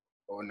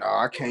 oh no,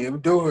 I can't even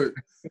do it.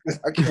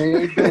 I can't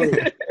even do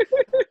it.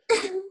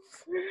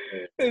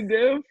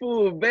 Damn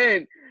fool,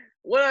 Ben.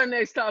 What our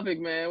next topic,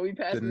 man? We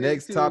passed The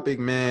next topic,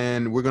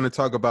 man, we're gonna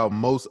talk about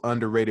most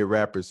underrated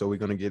rappers. So we're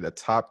gonna get a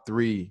top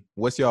 3.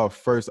 What's y'all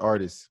first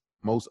artist?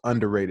 Most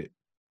underrated.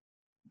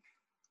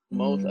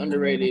 Most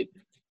underrated.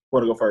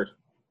 Want to go first?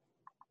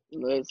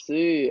 Let's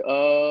see.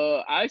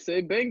 I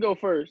say Ben go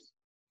first.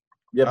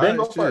 Yeah, Ben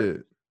All go first.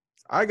 shit.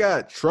 I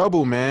got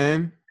Trouble,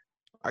 man.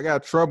 I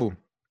got Trouble.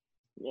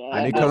 Yeah,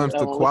 When it comes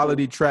to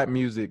quality trap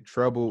music,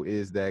 Trouble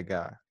is that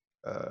guy.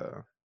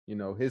 You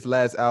know, his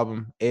last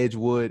album,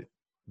 Edgewood,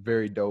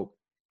 very dope.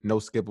 No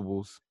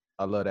skippables.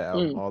 I love that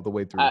album all the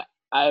way through.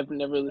 I've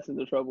never listened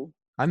to Trouble.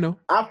 I know.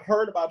 I've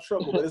heard about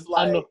Trouble, but it's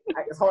like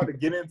it's hard to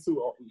get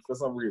into for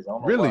some reason. I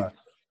don't know Really? why.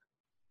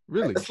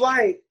 Really? It's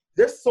like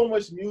there's so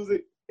much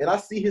music and I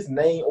see his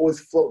name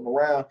always floating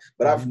around,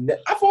 but I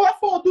follow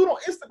a dude on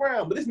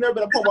Instagram, but it's never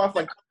been a point where I'm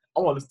like, I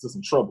want to listen to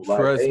some trouble.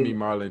 Trust me,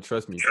 Marlon.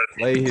 Trust me.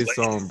 Play his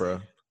song,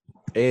 bro.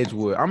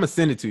 Edgewood. I'm gonna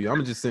send it to you. I'm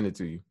gonna just send it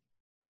to you.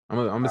 I'm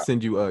gonna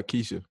send you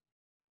Keisha.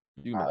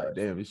 You can be like,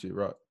 damn, this shit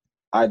rock.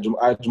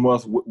 Jamal,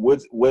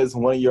 what's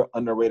one of your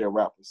underrated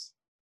rappers?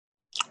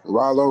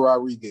 Rollo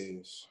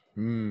Rodriguez.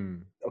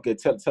 Okay,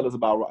 tell us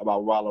about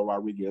Rollo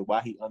Rodriguez.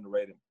 Why he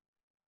underrated?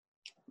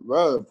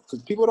 Bro,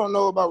 because people don't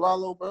know about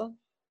Rollo, bro.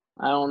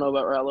 I don't know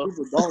about Rollo.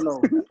 People don't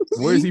know.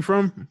 Where is he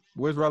from?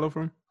 Where's Rollo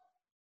from?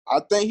 I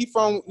think he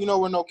from,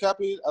 where No Cap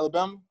is,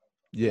 Alabama.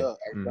 Yeah.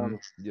 Alabama.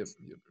 Yep.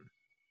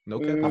 No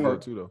Cap is there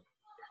too, though.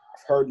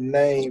 I've heard the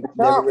name.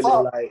 Never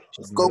really like.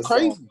 Let's go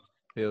crazy.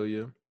 Hell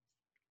yeah.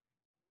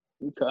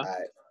 Okay. All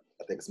right,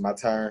 I think it's my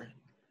turn.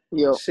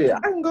 Yo. Shit, I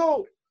can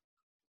go.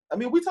 I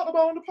mean, we talk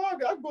about on the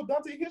podcast. I can go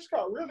Dante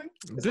Hitchcock, really.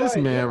 It's this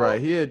like, man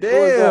right here.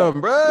 Damn,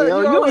 bro.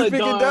 Yo, you always a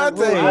picking darn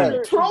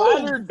Dante.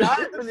 Rider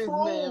died for this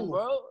man,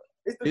 bro.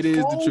 It is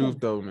the truth,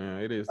 though,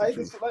 man. It is the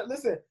truth. Like,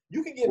 listen,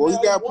 you can get Well, mad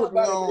you gotta all you put want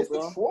me about it, on, but it's bro.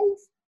 the truth.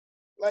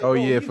 Like, Oh, bro,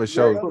 yeah, he's for very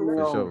sure.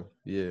 underrated. For sure.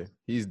 Yeah,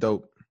 he's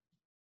dope.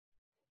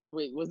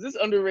 Wait, was this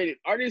underrated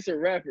artists or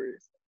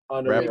rappers?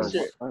 Underrated.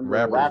 Sure.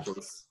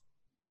 Rappers.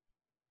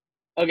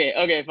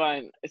 Okay,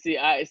 fine.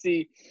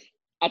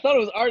 I thought it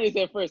was artists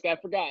at first. I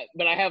forgot,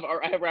 but I have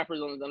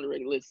rappers on this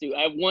underrated list too.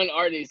 I have one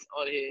artist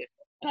on here,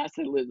 and I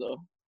said Lizzo.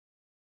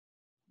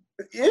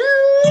 Yeah.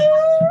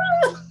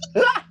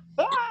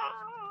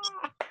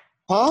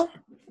 Huh?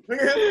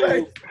 Look at his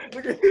face.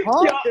 Look at his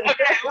Huh? Yo,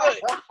 okay, look.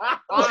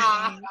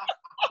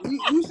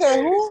 You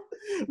said who?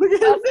 Look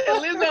at I his said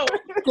Lizzo.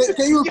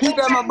 Can you repeat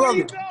that, my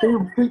brother? Can you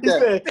repeat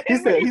that?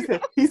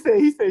 He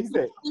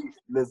said,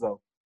 Lizzo.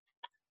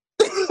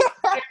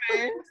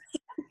 Man.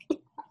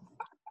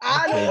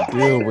 I Can't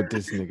deal with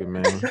this nigga,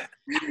 man.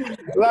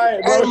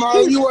 Like, Hey, bro,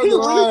 man, you wasn't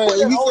lying. put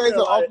that He on said there,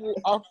 some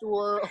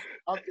afterward.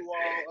 you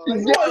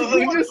want to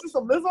listen to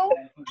some Lizzo?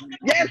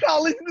 Yes,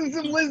 I'll listen to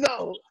some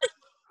Lizzo.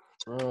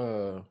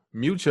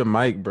 Mute your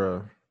mic,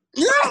 bro.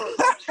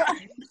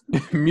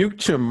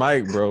 Mute your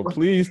mic, bro.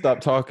 Please stop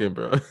talking,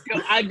 bro. Yo,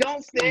 I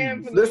don't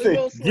stand for the Listen,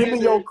 Lizzo give me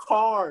slander. your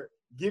card.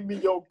 Give me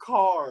your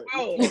card.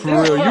 Bro,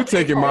 For real, you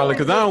take it, Marlon,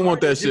 because I don't want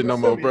that shit no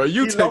more, bro.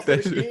 You take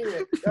that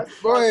shit.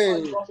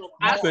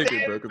 I Take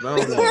it, bro, because I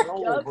don't Lizzo.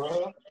 know.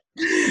 bro.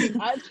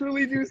 I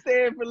truly do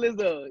stand for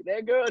Lizzo.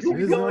 That girl, she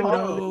be going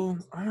Lizzo,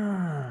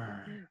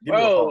 on. Give me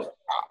your card.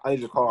 I need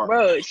your card.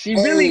 Bro, she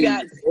really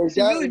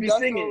be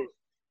singing.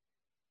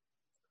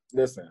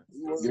 Listen,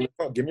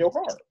 give me your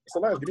card.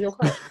 Celeste, give me your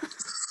card.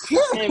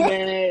 Hey,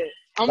 man,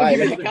 I'm going to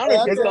give you the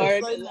counterfeit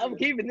card. I'm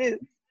keeping this.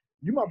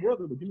 You my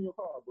brother, but give me your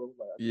card, bro.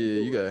 Like,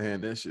 yeah, you gotta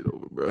hand that shit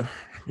over, bro.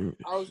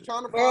 I was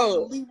trying to find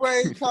some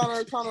leeway,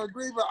 trying to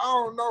agree, but I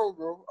don't know,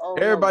 bro.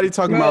 Everybody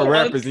talking about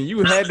rappers, and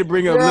you had to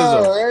bring up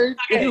Lizzo.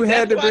 You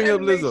had to bring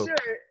up Lizzo. Sure.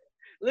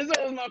 Lizzo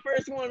was my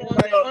first one on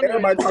that.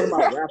 Everybody talking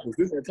about rappers.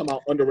 This is talking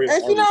about underrated.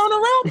 And she not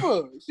a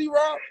rapper. She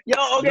rap. Yo,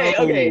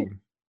 okay.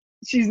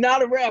 She's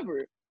not a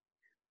rapper,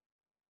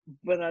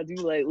 but I do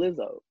like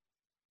Lizzo.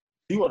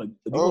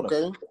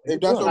 Okay.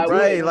 If that's I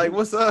right, would. like,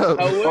 what's up?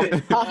 I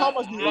would. How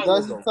much do you like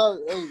That's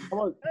Lizzo?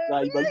 how much?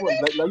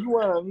 You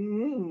want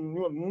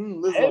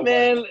Lizzo? Hey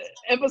man,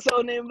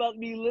 episode name about to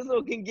be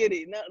Lizzo can get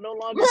it. No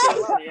longer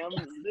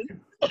Kehlani.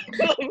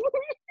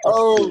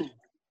 Oh.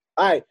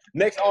 All right,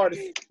 next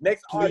artist.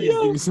 Please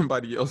give me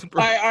somebody else,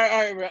 bro. All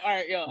right, bro. All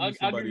right, yo, I'll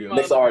give you my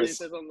next other artist artist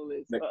that's on the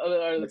list. The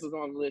other artist that's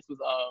on the list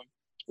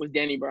was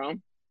Danny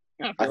Brown.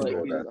 I feel like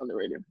he's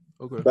underrated.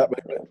 Okay. But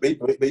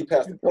he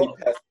passed.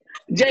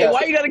 Jay,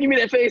 why you gotta give me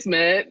that face,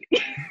 man?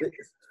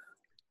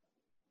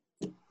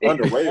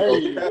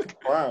 Underrated.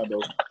 Brown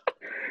though.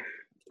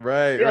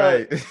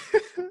 Right.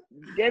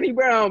 Danny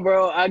Brown,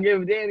 bro. I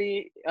give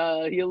Danny.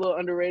 He a little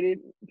underrated.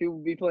 People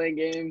be playing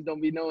games,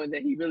 don't be knowing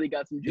that he really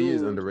got some jewels. He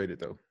is underrated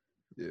though.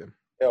 Yeah.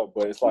 Yeah,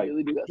 but it's like,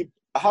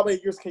 how many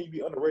years can you be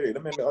underrated? I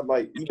mean,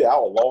 like, you been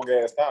out a long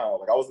ass time.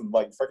 Like, I was in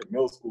like freaking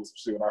middle school some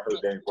shit when I heard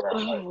Danny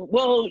Brown. Like,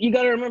 well, you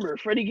gotta remember,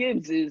 Freddie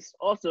Gibbs is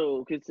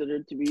also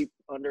considered to be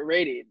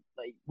underrated.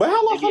 Like, but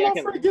how long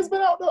Freddie Gibbs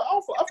been out though?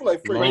 I feel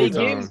like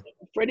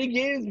Freddie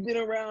Gibbs been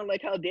around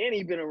like how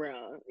Danny been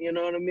around. You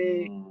know what I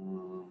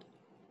mean?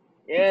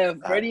 Yeah,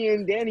 Freddie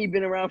and Danny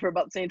been around for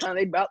about the same time.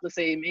 They about the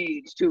same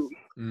age too.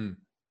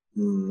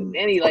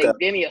 Danny,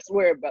 Danny, I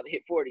swear, about to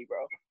hit 40,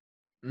 bro.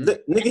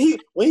 Nigga,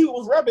 when he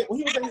was rapping, when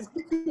he was in his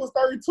peak, he was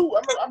 32. I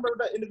remember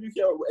that interview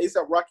he had with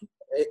A$AP Rocky.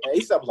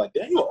 A$AP was like,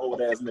 damn, you an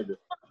old ass nigga.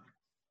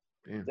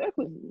 Damn.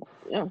 Exactly.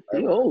 Yeah,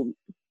 he old.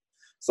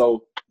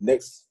 So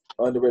next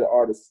underrated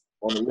artist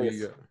on the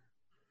list.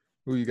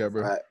 Who you got,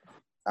 bro?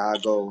 I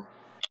go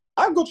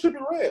Trippie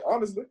Redd,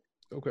 honestly.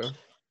 Okay.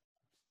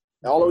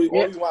 The only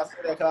reason why I say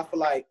that, because I feel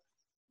like,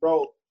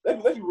 bro,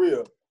 let's be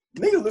real.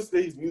 Niggas listen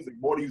to his music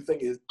more than you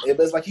think is.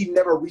 It's like he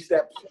never reached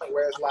that point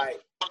where it's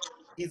like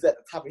he's at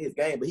the top of his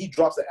game, but he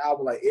drops an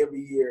album like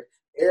every year.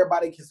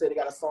 Everybody can say they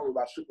got a song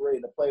about Trippie Redd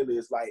in the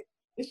playlist. Like,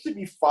 it should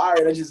be fire.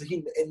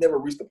 It never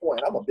reached the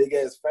point. I'm a big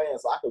ass fan,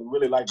 so I could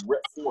really like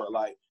rep for it.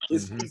 Like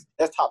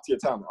that's top tier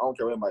talent. I don't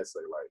care what anybody say.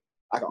 Like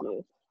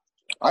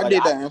I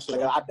did that answer.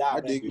 Like, I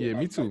died. Yeah,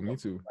 me too.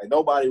 Like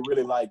nobody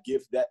really like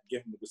give him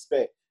the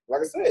respect.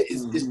 Like I said,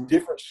 it's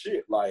different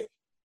shit. Like,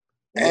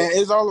 and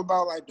it's all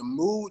about like the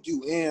mood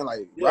you in.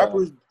 Like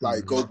rappers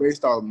like go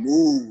based off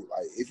mood.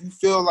 Like if you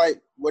feel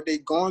like what they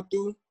going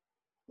through,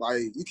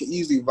 like you can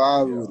easily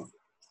vibe with it.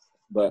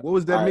 But what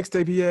was that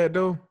mixtape he had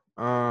though?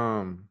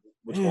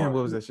 Which one?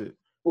 What was that shit?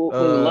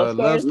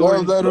 Love Story.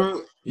 Love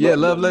Letter. Yeah,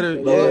 Love Letter.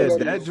 Yeah,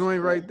 Letter. that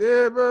joint right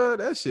there, bro.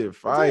 That shit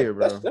fire,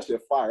 bro. That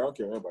shit fire. I don't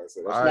care what anybody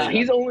says. Nah,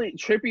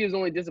 Trippy has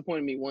only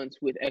disappointed me once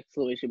with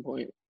exclamation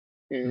point.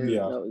 And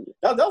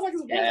that was like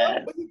his one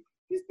album, but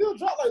he still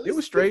dropped like it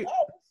was straight.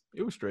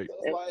 It was straight.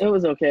 It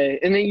was okay.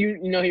 And then you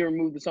know he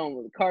removed the song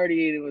with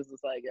Cardi, and it was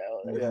just like,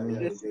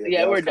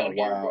 we're done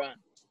here, bro.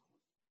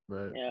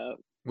 Right. Yeah.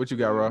 What you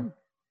got, Rob?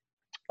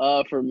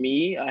 For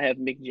me, I have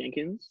Mick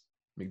Jenkins.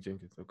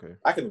 Okay.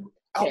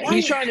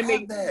 He's trying to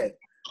make that.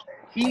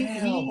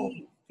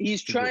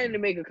 He's trying to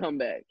make a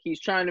comeback.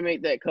 He's trying to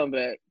make that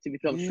comeback to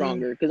become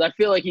stronger. Because I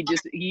feel like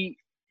he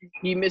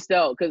missed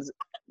out. Because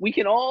we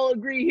can all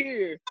agree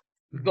here,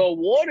 The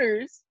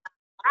Waters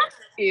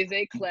is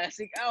a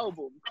classic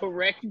album.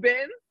 Correct,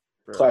 Ben?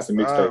 Classic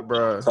mixtape,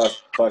 bro.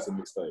 Classic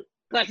mixtape.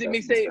 Classic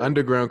mixtape.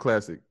 Underground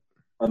classic.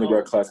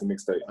 Classic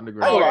mixtape.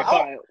 Underground. All right,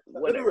 fine.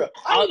 Whatever.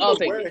 I'll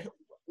take it.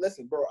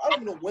 Listen, bro, I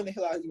don't even know when the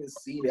hell I even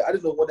seen it. I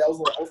didn't know when that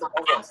was on.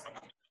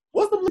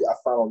 What's the I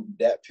found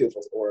that picture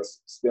or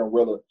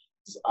Spinrilla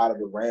just out of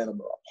the random.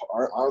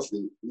 Honestly,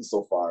 it was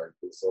so fire.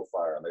 It was so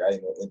fire. Like I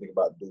didn't know anything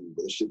about the dude,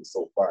 but the shit was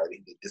so fire. He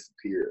just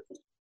disappeared.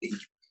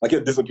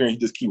 He'll disappear and he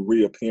just keep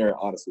reappearing,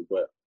 honestly.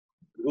 But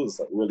it was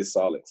like really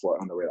solid for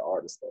an underrated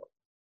artist,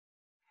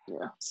 though.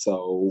 Yeah.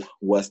 So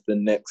what's the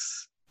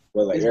next?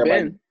 Well, like it's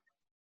everybody. Ben.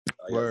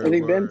 I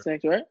think Ben's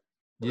next, right?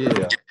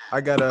 Yeah. I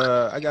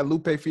got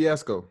Lupe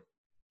Fiasco.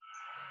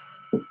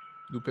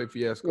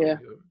 Yeah.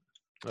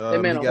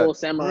 That man a whole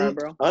samurai,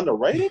 bro.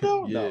 Underrated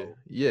though?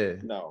 Yeah.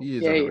 No. He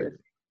is underrated.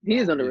 He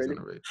is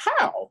underrated.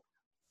 How?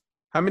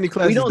 How many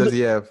classes does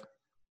he have,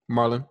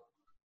 Marlon?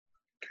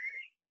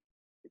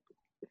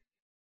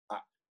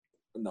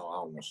 No, I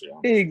don't know shit.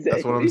 Exactly.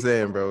 That's what I'm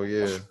saying, bro.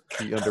 Yeah.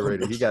 He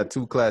underrated. He got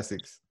 2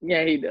 classics.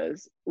 Yeah, he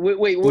does.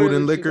 Wait, Food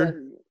and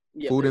Liquor.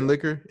 Food and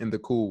Liquor and The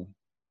Cool.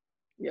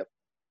 Yep.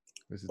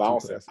 This is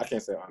I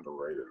can't say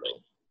underrated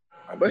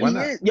though. But he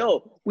is.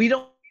 Yo,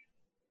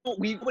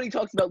 nobody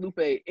talks about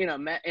Lupe in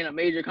a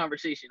major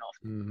conversation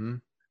often. Mm-hmm.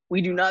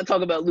 We do not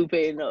talk about Lupe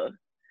enough.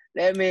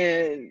 That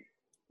man,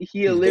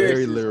 he's a lyricist,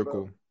 very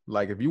lyrical. Bro.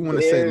 Like if you want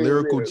to say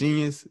lyrical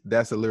genius,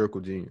 that's a lyrical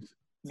genius.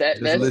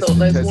 That's one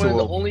of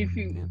the only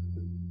few.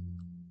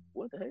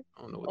 What the heck?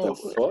 I don't know what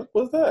the fuck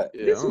was that.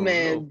 Yeah, this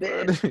man,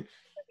 Ben.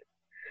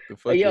 The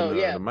fucking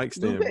the mic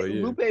stand, Lupe, but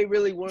yeah. Lupe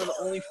really one of the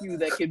only few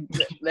that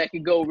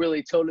could go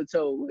really toe to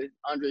toe with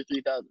Andre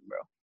 3000, bro.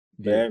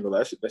 Man,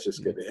 that shit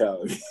scared the hell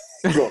out of me.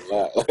 Don't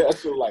lie. That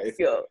shit like.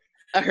 Yo,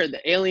 I heard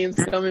the aliens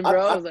coming,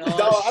 bro. I was like,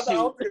 oh, I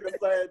was thinking the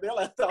same. They're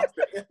like, the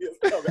aliens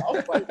coming. I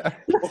was like,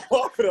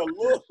 walk for the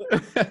look.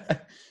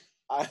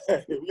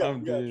 We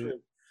got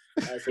trip.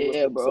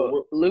 Yeah,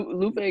 bro.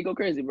 Lupe go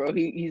crazy, bro.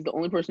 He's the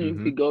only person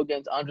who could go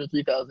against Andre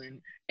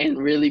 3000 and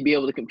really be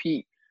able to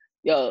compete.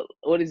 Yo,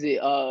 what is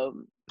it?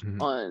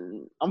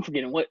 I'm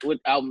forgetting what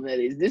album that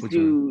is. This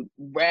dude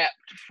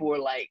rapped for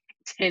like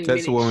 10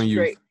 minutes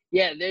straight.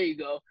 Yeah, there you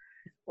go.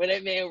 Where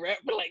that man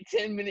rapped for like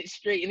 10 minutes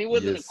straight, and it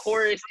wasn't a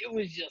chorus; it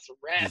was just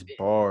rapping. Just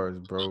bars,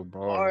 bro.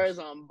 Bars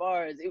on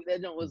bars.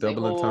 That joint was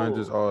double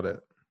entendres, all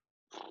that.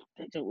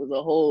 That joint was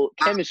a whole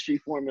chemistry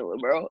formula,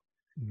 bro.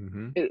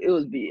 Mm-hmm.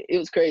 It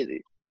was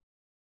crazy.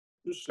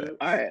 All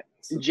right,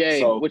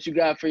 Jay, what you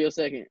got for your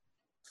second?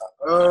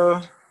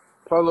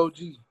 Polo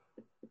G.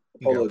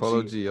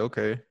 Polo G.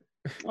 Okay.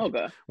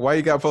 Why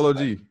you got Polo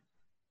G?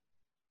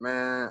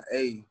 Man,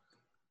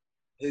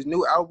 his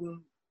new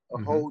album,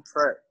 whole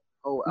track,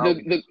 whole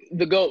album.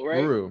 The GOAT,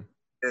 right? For real.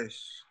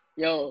 Yes.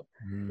 Yo,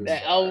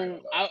 that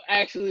album, I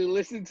actually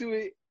listened to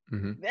it.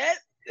 Mm-hmm. That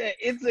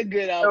it's a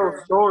good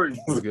album.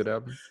 It's a good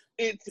album.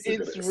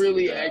 It's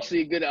really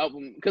actually a good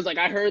album because like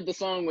I heard the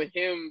song with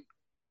him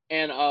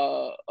and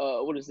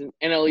what is it,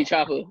 NLE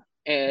Choppa,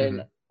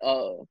 and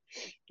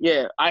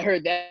I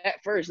heard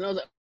that first and I was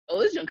like, oh,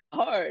 this junk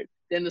hard.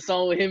 Then the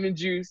song with him and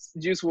Juice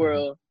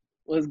WRLD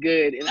was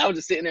good, and I was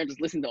just sitting there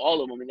just listening to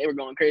all of them, and they were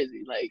going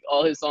crazy. Like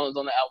all his songs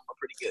on the album are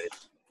pretty good.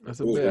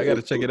 That's a bit. I got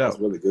to check it out. It's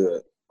really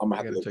good. I'm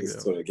gonna have to check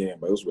it out again,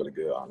 but it was really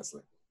good,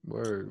 honestly.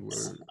 Word.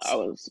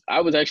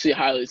 I was actually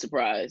highly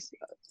surprised.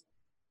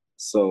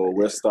 So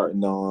we're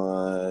starting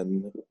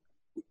on.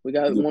 We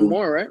got one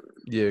more, right?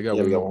 Yeah, we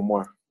got one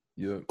more.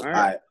 Yeah. All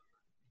right.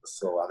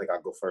 So I think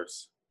I'll go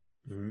first.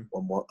 Mm-hmm.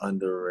 One more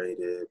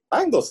underrated. I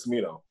can go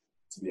Smino,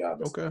 to be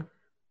honest. Okay.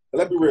 But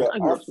let's be real.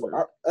 It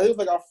was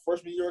like our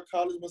freshman year of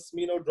college when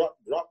Smino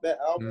dropped that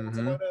album or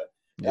something like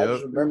that. I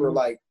just remember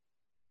like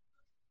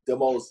the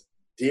most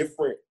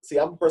different. See,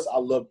 I'm a person, I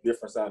love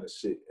different sound of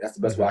shit. That's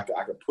the best way I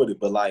could put it.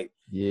 But like,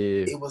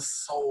 it was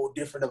so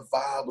different. The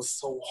vibe was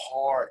so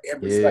hard.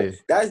 Like,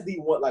 that's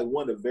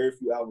one of the very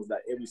few albums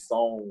that every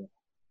song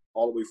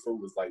all the way through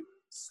was like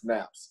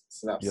snaps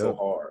so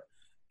hard.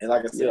 And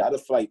like I said, I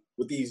just feel like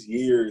with these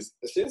years,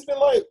 it's been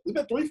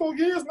 3-4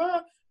 years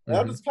now. And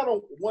I'm just kind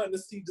of wanting to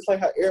see just like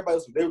how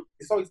everybody's,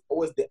 it's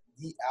always the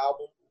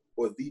album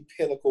or the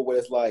pinnacle where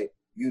it's like,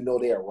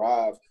 they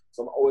arrived.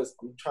 So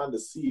I'm trying to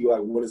see like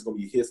when it's gonna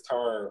be his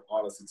turn,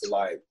 honestly, to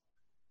like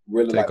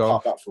really like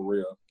pop out for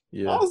real.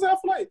 Yeah. Honestly, I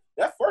feel like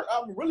that first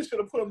album really should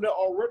have put him there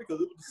already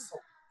because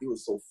it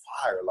was so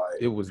fire.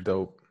 Like, it was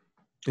dope.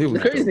 The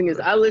crazy thing is,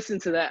 I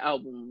listened to that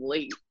album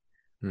late,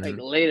 like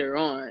later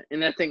on,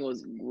 and that thing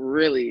was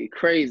really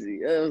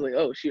crazy. I was like,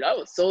 oh shoot, I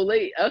was so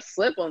late. I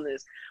slept on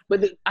this,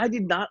 but I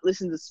did not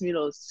listen to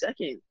Smino's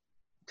second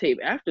tape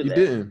after that.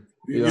 You didn't.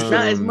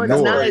 Not as much.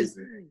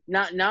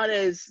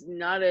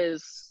 Not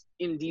as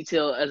in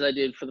detail as I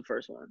did for the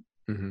first one.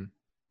 Mm-hmm.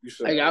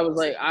 Like I was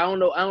like, I don't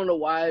know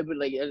why, but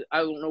like I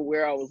don't know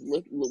where I was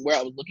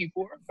looking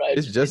for.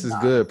 It's just as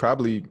good.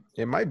 Probably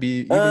it might be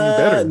even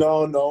better.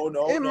 No.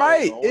 It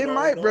might,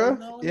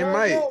 bro. It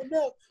might.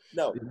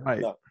 No.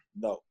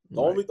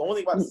 The only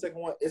thing about the second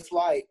one, it's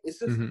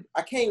just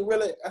I can't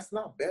really. That's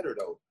not better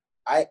though.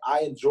 I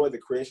enjoy the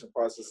creation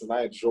process and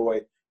I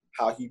enjoy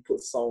how he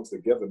puts songs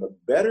together. But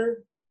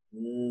better,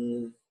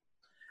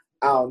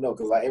 I don't know,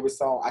 because like every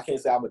song, I can't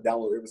say I'm gonna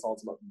download every song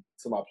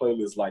to my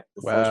playlist. Like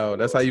the first one.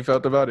 That's how you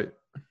felt about it.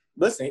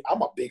 Listen,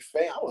 I'm a big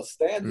fan. I want to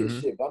stand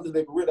this shit, but I'm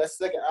just real. That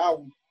second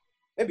album,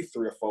 maybe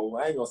 3 or 4.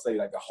 I ain't gonna say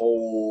like a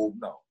whole.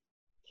 No,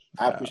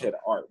 I appreciate the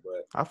art,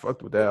 but I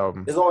fucked with that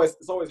album. It's always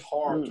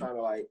hard trying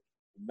to like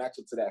match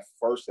up to that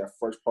first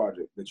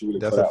project that you really.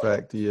 That's a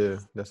fact. Yeah,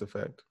 that's a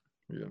fact.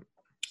 Yeah.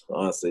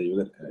 Honestly,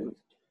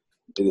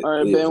 all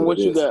right, Ben, what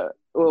you got?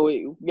 Oh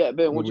wait,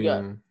 Ben, what you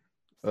got?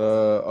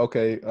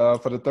 Okay.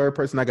 For the third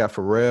person, I got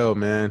Pharrell,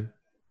 man.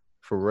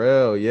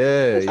 Pharrell,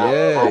 yeah.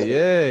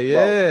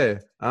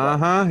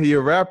 He a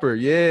rapper,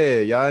 yeah.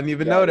 Y'all didn't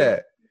even know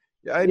that.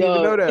 Y'all didn't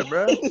even know that,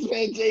 bro. This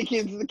man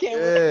Jenkins the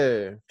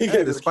camera. Yeah, I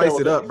had to spice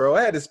it up, bro.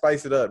 I had to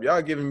spice it up.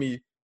 Y'all giving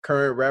me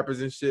current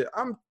rappers and shit.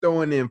 I'm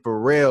throwing in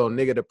Pharrell,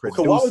 nigga, the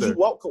producer. Why would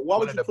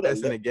you put the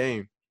best in the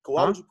game?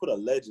 Why would you put a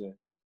legend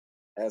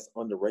as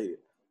underrated?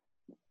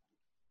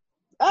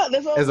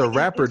 As a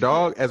rapper,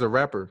 dog. As a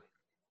rapper.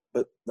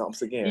 But no, I'm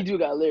saying he do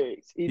got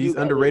lyrics. He's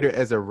underrated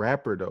as a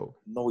rapper, though.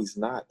 No, he's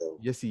not, though.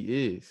 Yes,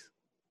 he is.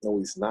 No,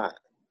 he's not.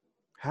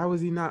 How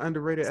is he not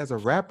underrated as a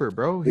rapper,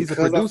 bro? He's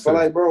because a producer. I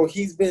feel like, bro,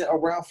 he's been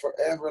around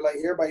forever. Like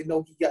everybody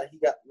know he got.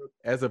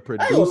 As a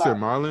producer,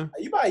 Marlon.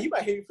 You might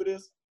hate me for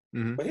this,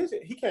 but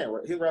he can't.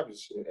 His rap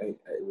is shit ain't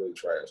really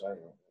trash. I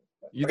ain't know.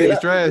 You think it's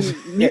trash?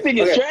 You think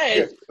it's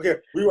trash? Okay,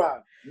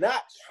 rewind.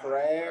 Not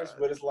trash,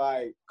 but it's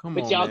like. Come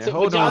on, man.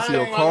 Hold on to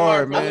your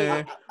card,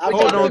 man.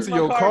 Hold on to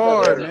your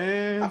card,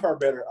 man. I've heard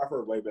better. I've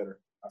heard way better.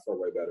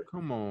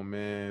 Come on,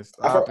 man.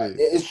 Stop it.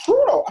 It's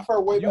true though. I've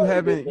heard way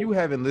better. You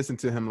haven't listened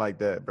to him like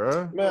that,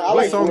 bro. Man,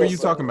 what song are you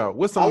talking about?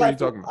 What song are you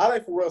talking about? I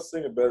like Pharrell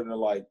singing better than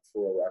like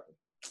Pharrell rapping.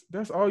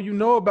 That's all you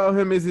know about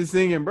him is his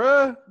singing,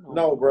 bro.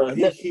 No, bro.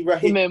 He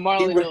made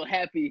Marlon real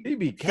happy. He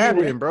be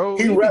capping, bro.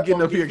 He be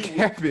getting up here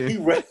capping.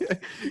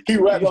 He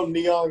rapped on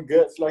Neon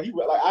Guts. Like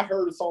I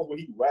heard the songs when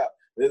he rapped.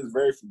 It's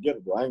very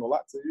forgettable. I ain't gonna lie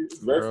to you.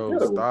 It's very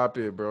forgettable. Stop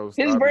it, bro.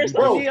 His verse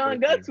on Neon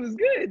Guts was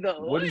good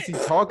though. What is he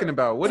talking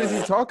about?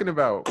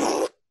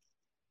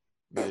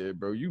 Yeah,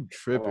 bro, you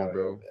tripping,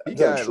 bro. He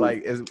got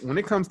like when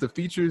it comes to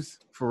features,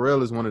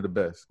 Pharrell is one of the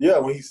best. Yeah,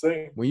 when he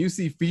sing. When you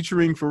see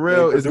featuring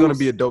Pharrell, it's gonna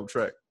be a dope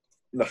track.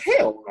 No,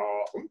 hell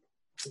no.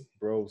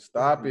 Bro,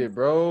 stop it,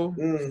 bro.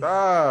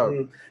 Stop.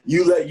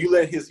 You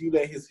let his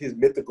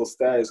mythical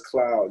status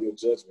cloud your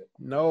judgment.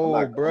 No,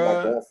 bro. I'm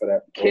not going for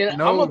that. I'm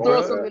gonna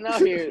throw something out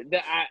here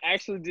that I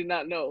actually did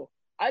not know.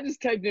 I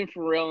just typed in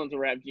Pharrell into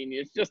Rap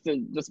Genius just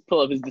to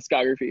pull up his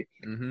discography.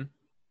 Mm-hmm.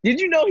 Did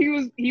you know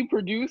he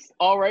produced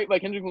All Right by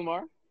Kendrick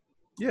Lamar?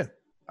 Yeah,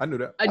 I knew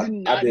that. I did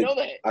not know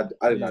that.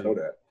 I did not know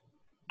that.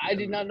 I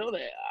did not know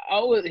that.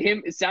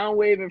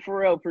 Soundwave and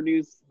Pharrell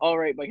produced All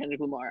Right by Kendrick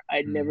Lamar.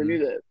 I never knew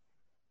that.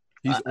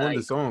 He's on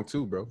the song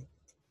too, bro.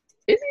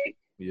 Is he?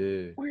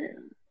 Yeah. Where?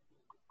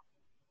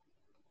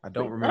 I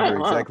don't remember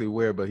exactly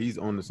where, but he's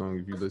on the song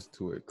if you listen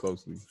to it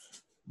closely.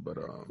 But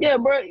yeah,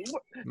 bro.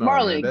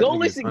 Marlon, go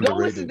listen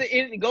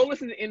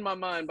to In My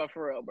Mind by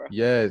Pharrell, bro.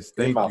 Yes,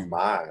 thank you. In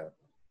My Mind.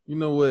 You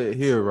know what?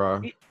 Here,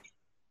 Rob.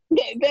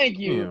 Yeah, thank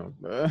you.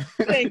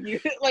 Thank you.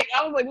 Like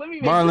I was like, let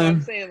me make Marlon, sure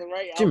I'm saying the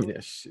right give album. me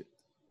that shit.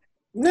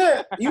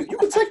 Nah, you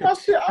can take my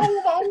shit. I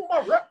want my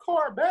rap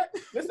card back.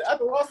 Listen,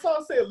 after what I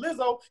saw said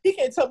Lizzo, he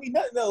can't tell me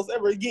nothing else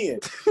ever again.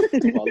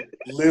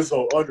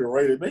 Lizzo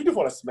underrated, man. You just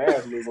want to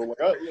smash Lizzo.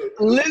 Like,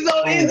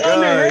 Lizzo is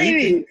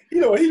underrated. He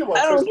I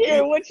don't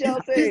care what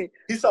y'all say.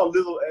 He saw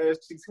Lizzo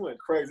ass cheeks. He went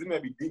crazy. This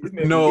man be deep.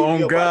 No,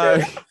 on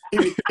God. He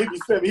be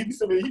sending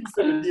DMs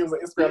on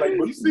Instagram like,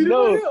 bro, you see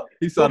this?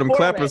 He saw them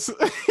clappers.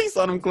 He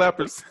saw them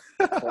clappers.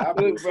 Look,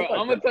 bro,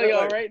 I'm gonna tell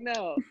y'all right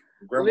now.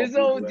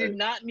 Lizzo did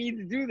not need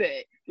to do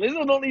that.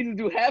 Lizzo don't need to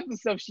do half the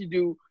stuff she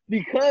do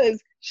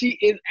because she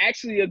is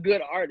actually a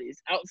good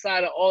artist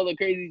outside of all the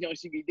crazy junk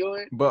she be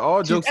doing. But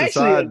all jokes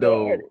aside,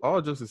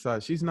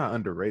 she's not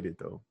underrated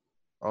though.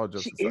 All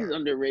jokes aside, she is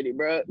underrated,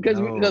 bro.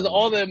 Because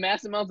all the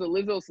mass amounts of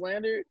Lizzo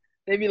slander,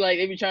 they be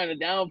trying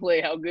to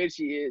downplay how good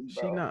she is,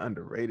 bro. She's not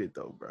underrated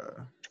though,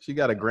 bro. She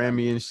got a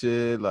Grammy and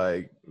shit.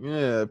 Like,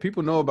 yeah,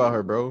 people know about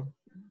her, bro.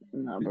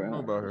 Nah, people know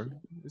about her.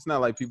 It's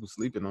not like people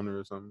sleeping on her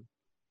or something.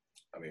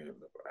 I mean,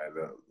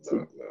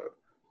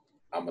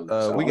 I'm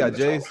a we got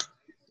Jace.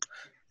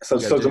 So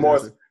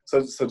Jamoris,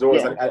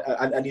 George,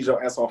 I need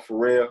your answer on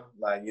Pharrell.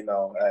 Like, you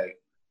know, hey,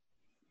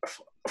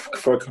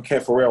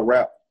 can Pharrell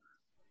rap?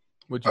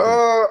 What you think?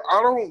 I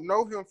don't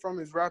know him from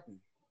his rapping.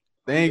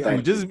 Thank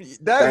you.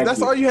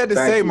 That's all you had to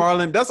say,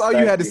 Marlon. That's all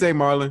you had to say,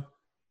 Marlon.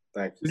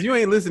 Thank you. Because you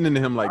ain't listening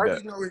to him like that.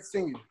 I know his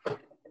singing.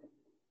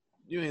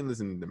 You ain't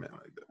listening to man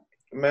like that.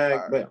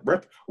 Man,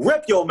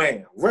 rep your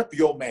man. Rep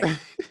your man.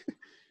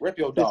 Rep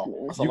your dog.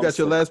 You got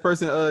your last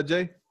person,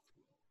 Jay?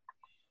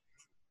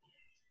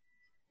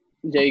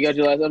 Jay, you got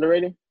your last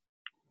underrated?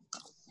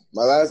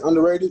 My last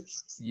underrated?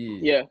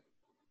 Yeah.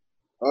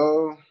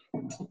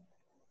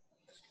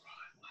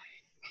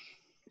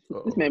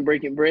 This man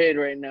breaking bread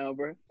right now,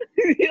 bro.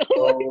 He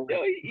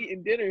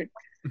eating dinner.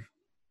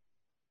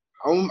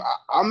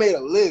 I made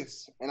a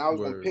list and I was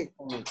gonna pick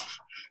one.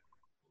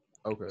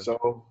 Okay.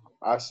 So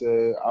I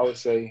would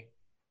say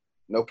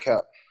no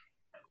cap.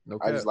 No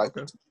cap. I just like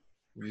it.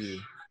 Yeah.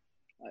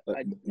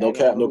 No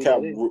cap.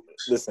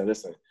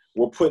 Listen.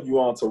 We're putting you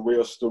on to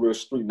real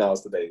street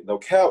knowledge today. No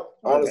cap.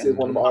 Honestly, is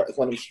one of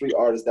them street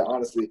artists that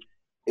honestly,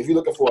 if you're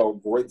looking for a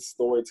great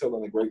storyteller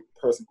and a great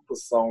person who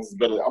puts songs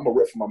together, I'm a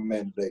rep for my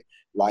man today.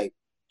 Like,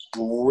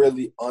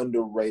 really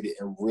underrated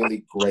and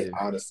really great,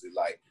 honestly.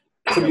 Like,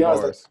 to be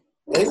honest,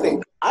 I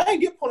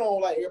didn't get put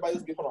on like everybody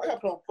else get put on. I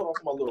got put on for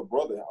my little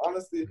brother.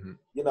 Honestly,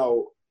 you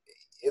know,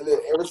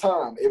 every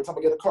time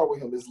I get a car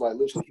with him, it's like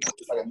literally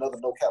it's like another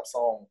no cap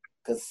song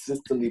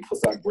consistently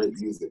puts out great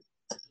music.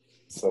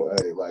 So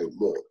hey, like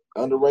look,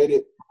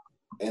 underrated,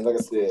 and like I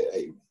said,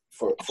 hey,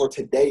 for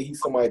today, he's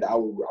somebody that I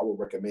would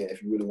recommend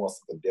if you really want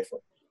something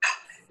different.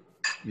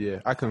 Yeah,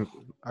 I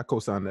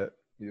co-sign that.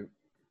 Yeah.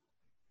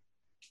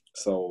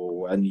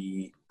 So I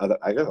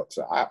guess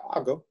so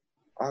I'll go.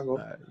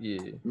 Yeah,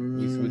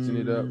 we switching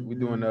it up. We're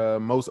doing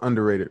most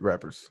underrated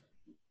rappers.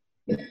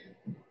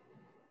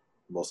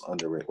 Most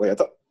underrated. Wait, I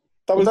thought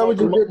we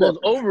did most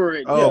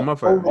overrated. Oh, yeah. My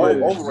fault.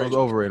 Overrated. Most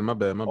overrated. My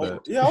bad.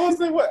 Yeah, I was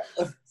saying what?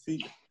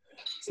 See,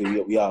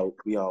 we all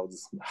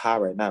just high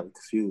right now. We're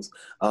confused.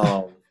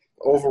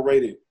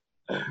 Overrated.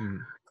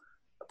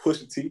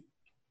 Pusha T.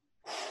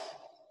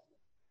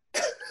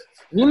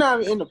 You're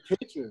not even in the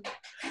picture.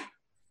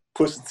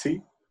 Pusha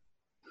T.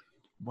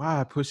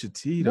 Why Pusha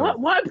T though?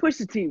 Why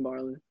Pusha T,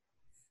 Marlon?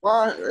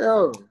 Why,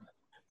 yo?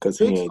 Because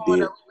he ain't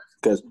did.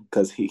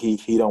 Because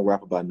he don't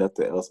rap about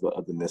nothing else but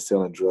other than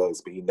selling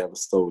drugs. But he never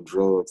sold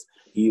drugs.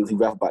 He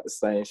rap about the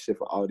same shit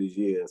for all these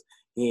years.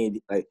 He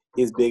ain't like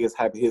his biggest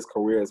hype of his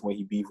career is when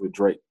he beefed with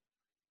Drake,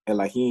 and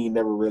like he ain't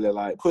never really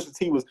like Pusha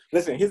T was.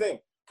 Listen, his name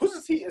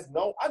Pusha T is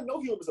known. I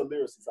know he was a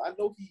lyricist. I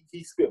know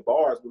he spit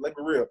bars, but like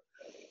for real,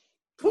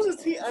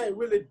 Pusha T ain't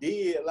really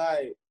did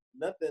like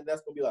nothing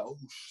that's gonna be like, oh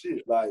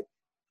shit, like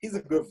he's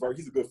a good verse,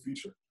 he's a good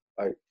feature,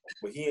 like,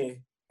 but he ain't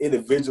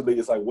individually.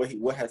 It's like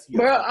what has he?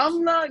 Bro,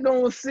 I'm not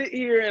gonna sit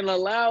here and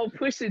allow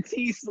Pusha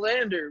T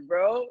slander,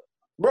 bro.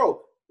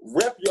 Bro,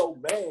 rep your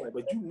man,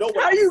 but you know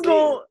what? How you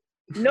gonna?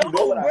 No, you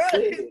know what bro. I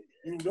said.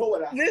 You know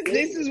what I said.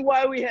 This is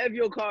why we have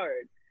your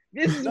card.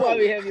 This is why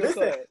we have your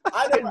card.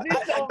 I don't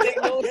make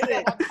no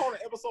sense. I called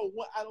it episode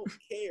 1. I don't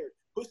care.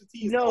 Pusha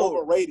T is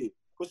overrated.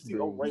 Pusha T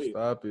overrated.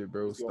 Stop it,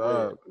 bro.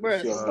 Stop.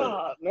 Bro,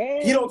 stop,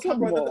 man. He don't talk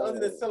about nothing other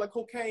than selling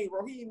cocaine,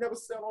 bro. He ain't never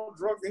sell on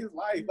drugs in his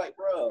life, like,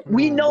 bro.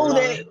 We know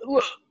that.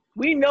 Look,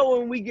 we know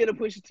when we get a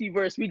Pusha T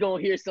verse, we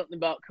gonna hear something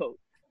about coke.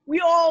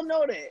 We all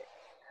know that,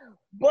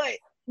 but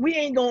we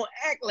ain't gonna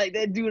act like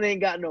that dude ain't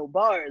got no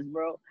bars,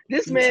 bro.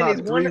 This man top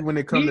is three when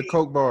it comes to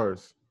coke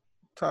bars.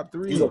 Top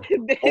 3 of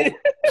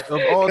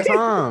all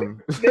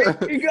time. There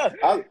you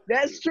go.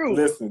 That's true.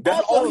 Listen,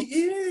 that's all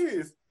he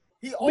is.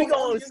 We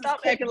gonna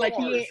stop acting like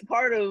he ain't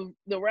part of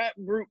the rap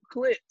group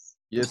Clips.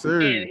 Yes, sir.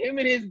 And him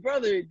and his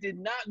brother did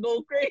not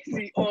go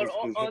crazy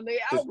on their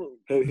album.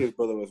 His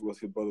brother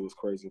was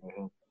crazy with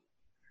him.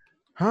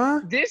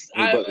 Huh?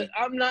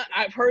 I'm not.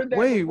 I've heard that.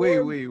 Wait.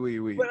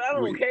 But I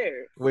don't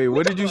care. Wait,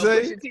 what did you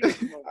say?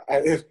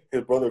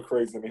 His brother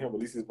crazy than him. At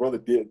least his brother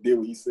did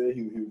what he said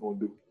he was gonna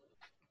do.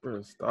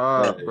 Bro,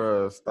 stop.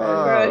 Bro,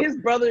 his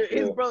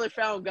brother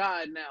found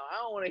God now. I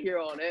don't want to hear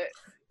all that.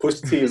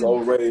 Pusha T is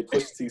overrated.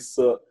 Pusha T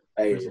suck.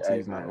 Hey, Pusha T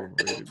is not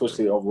overrated. Pusha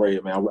T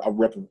overrated, man. I'm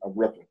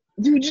repping.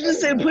 Dude, you just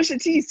said Pusha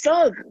T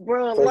suck,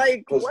 bro. What?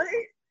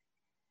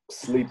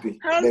 Sleepy.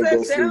 How does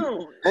that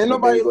sound? Ain't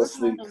nobody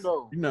listening to him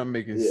though. You're not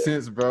making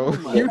sense, bro.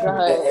 Like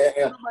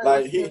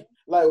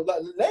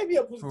name me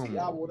a Pusha T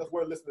album that's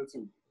worth listening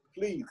to,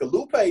 please. Cause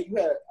Lupe, you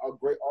had a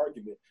great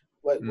argument.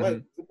 Like,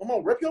 come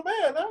on, rep your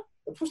man, huh?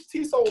 Pusha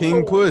T so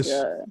King Push.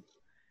 Yeah.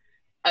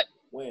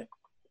 When?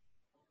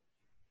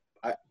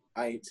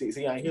 I ain't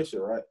see I ain't hear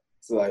shit, right?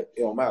 So like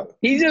it don't matter.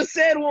 He just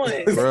said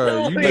one.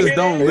 Bro, you just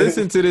don't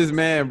listen to this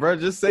man, bro.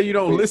 Just say you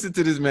don't listen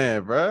to this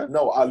man, bro.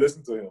 No, I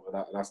listened to him, and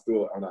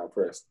I'm not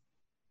impressed.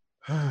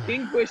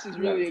 King Push is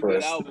really a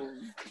good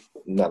album.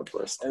 I'm not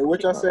impressed. Hey,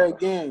 what y'all say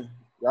again?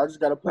 Y'all just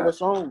gotta put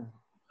us on.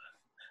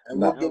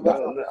 And I ain't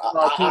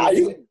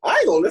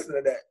gonna listen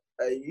to that.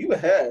 Hey, you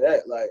had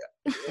that, like.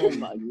 Oh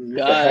my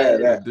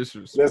god, that.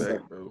 Disrespect,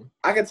 Listen, bro.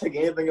 I can take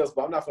anything else,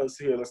 but I'm not gonna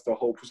sit here and listen to the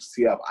whole Pusha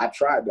T album. I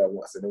tried that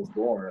once, and it was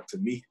boring to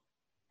me.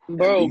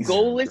 bro.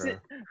 Go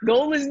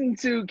listen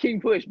to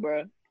King Push,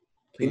 bro.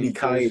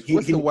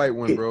 What's the white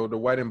one, bro? The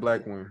white and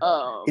black one.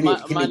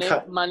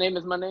 My name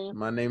is my name.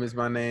 My name is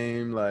my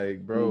name.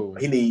 Like, bro.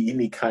 He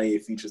need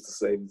Kanye features to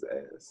save his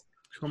ass.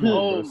 Come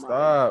on, bro.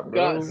 Stop,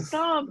 bro. God,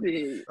 stop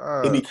it.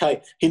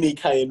 He need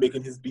Kanye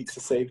making his beats to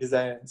save his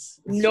ass.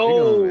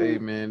 No. Hey,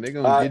 man, they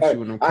gonna get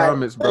you in them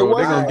comments, bro.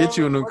 They gonna get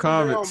you in them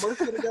comments.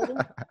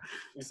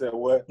 You said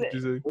what? What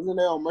you say? Wasn't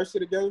they on Mercy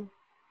together?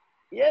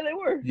 Yeah, they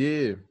were.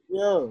 Yeah.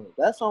 Yeah,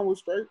 that song was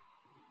straight.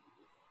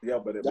 Yeah,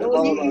 but it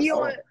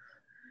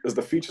was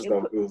the features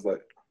though. It was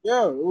like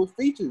it was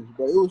features,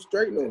 but it was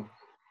straight though.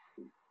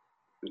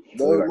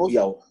 So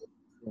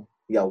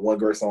he got one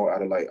great song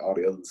out of like all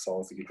the other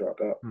songs that he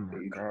dropped out. Oh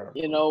my God.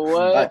 You know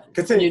what? Right,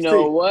 continue.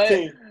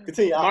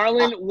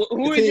 Marlon,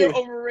 who is your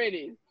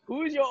overrated?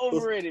 Who is your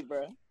overrated,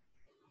 bro?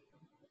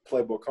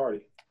 Playboy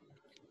Cardi.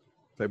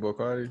 Playboy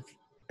Cardi?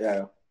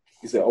 Yeah.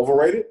 You said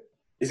overrated?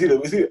 Is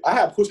either I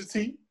have Pusha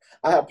T,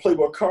 I have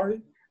Playboy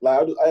Cardi.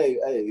 Like, hey,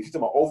 if you're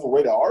talking about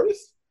overrated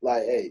artists,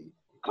 like, hey.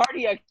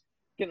 Cardi, I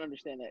can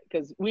understand that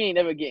because we ain't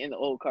never getting the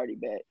old Cardi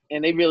back,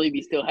 and they really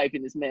be still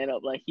hyping this man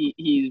up like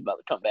he's about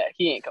to come back.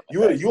 He ain't coming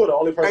back. You are the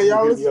only person. Hey,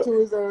 y'all listen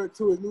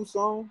to his new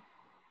song?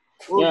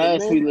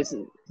 Yes, we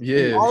listen.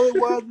 Yeah. All it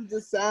was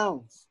just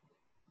sounds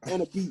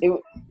and a beat.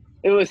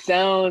 It was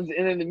sounds,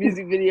 and then the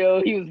music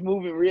video, he was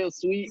moving real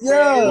sweet.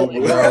 Yeah,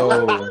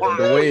 bro.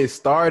 The way it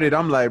started,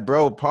 I'm like,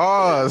 bro,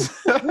 pause.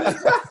 Them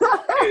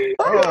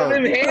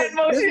hand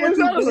motions,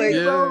 I was like,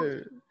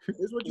 yeah. This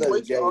is what you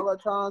wasted all our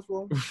time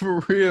for. For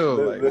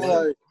real.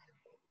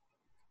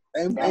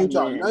 Ain't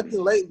y'all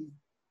nothing lately.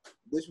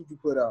 This is what you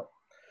put out.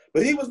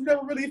 But he was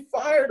never really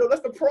fired though.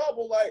 That's the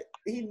problem. Like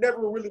he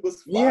never really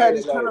was fired. He had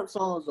his turn up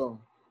songs though.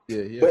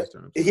 Yeah,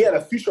 he had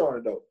a feature on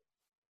it though.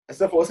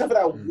 Except for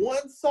that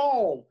one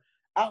song.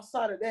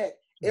 Outside of that,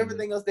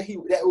 everything else that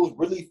was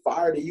really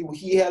fired that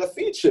he had a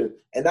feature.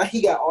 And now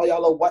he got all y'all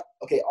little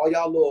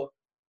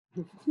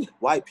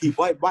white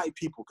people,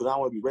 because I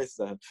don't want to be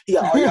racist at him. He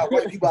got all y'all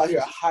white people out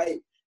here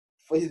hype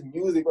for his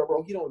music,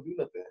 bro. He don't do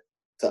nothing.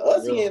 To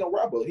us, he ain't a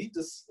rapper. He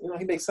just,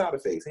 he makes sound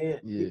effects.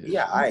 He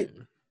all right.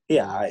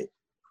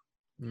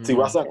 See,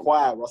 Rasan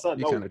quiet. Rasan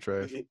he kind of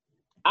trash.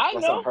 I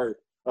know.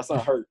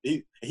 Rasan hurt.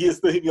 He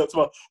still hit me up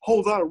tomorrow.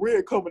 Whole lot of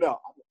red coming out.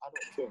 I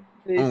don't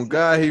care. Oh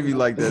God, he be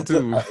like that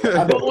too.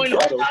 But when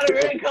Whole Lot of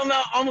Red come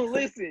out, I'm gonna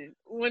listen.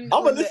 I'm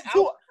gonna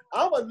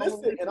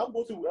listen, and I'm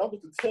going to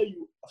tell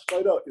you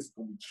straight up, it's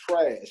gonna be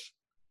trash.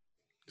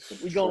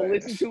 We gonna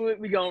listen to it.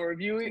 We gonna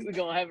review it. We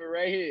gonna have it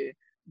right here.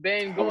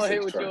 Ben, go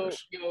ahead with your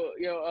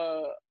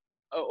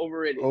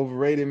overrated.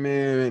 Overrated,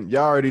 man.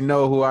 Y'all already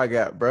know who I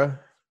got, bruh.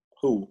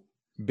 Who?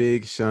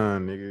 Big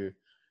Sean, nigga.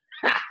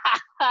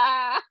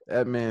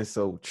 That man's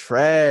so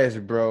trash,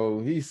 bro.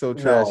 He's so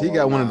trash. He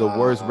got one of the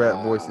worst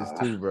rap voices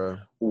too, bro.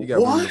 He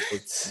got one of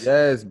the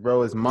yes,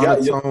 bro. It's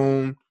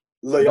monotone,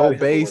 no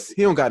bass.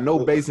 He don't got no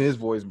bass in his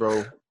voice,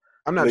 bro.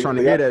 I'm not trying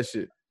to hear that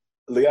shit.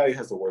 Leotti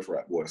has the worst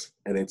rap voice,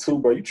 and then two,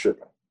 bro, you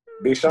tripping.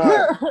 Big Sean,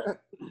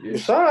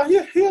 Sean, he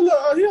a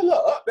little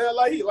up there,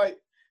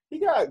 he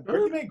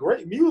made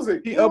great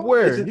music. He up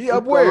where? He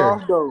up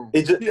where?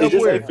 It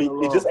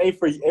just ain't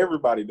for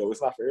everybody though.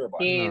 It's not for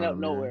everybody. He ain't up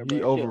nowhere, bro.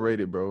 He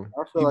overrated, bro.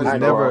 He was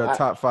never a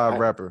top 5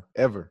 rapper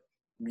ever.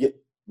 Yeah,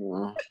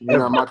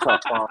 ever. My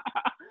top 5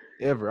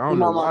 ever. I don't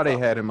know why they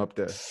had him up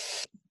there.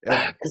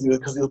 Because he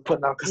was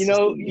putting out. You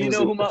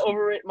know who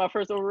my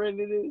first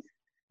overrated is?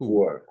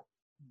 Who?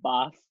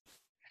 Boss.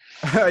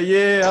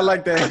 Yeah, I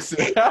like that answer.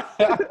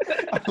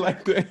 I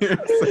like that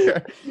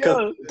answer.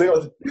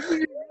 Yo,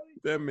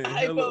 that man I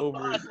hella felt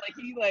overrated. Boss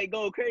he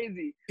go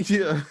crazy.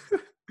 Yeah.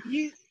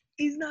 He's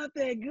not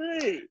that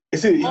good.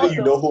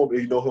 You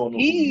know who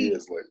he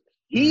is. Like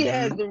he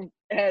has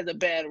a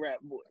bad rap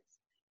voice.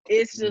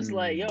 It's just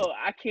like, yo,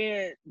 I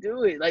can't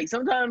do it. Like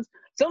sometimes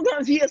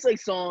he has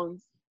like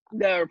songs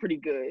that are pretty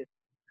good,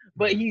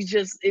 but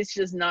it's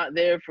just not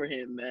there for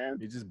him, man.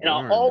 He's just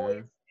boring,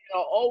 and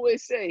I'll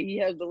always say he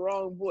has the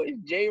wrong voice.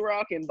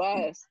 J-Rock and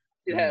Boss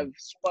should have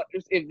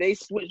if they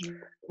switch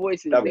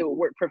voices, they would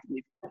work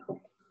perfectly.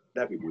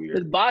 That'd be weird.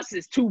 Because Boss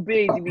is too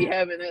big to be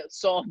having that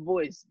soft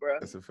voice, bro.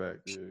 That's a fact,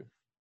 yeah.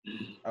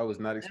 I was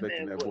not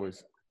expecting that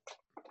voice.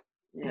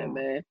 Yeah,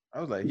 man.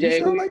 I was like, he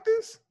sound like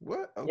this?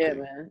 What? Okay. Yeah,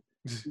 man.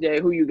 Jay,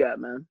 who you got,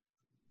 man?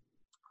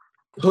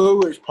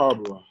 Hood Rich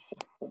Pablo.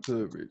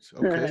 Hood Rich,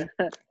 okay.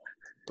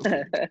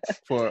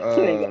 For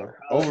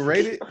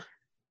overrated?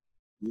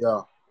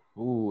 Yeah.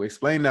 Ooh,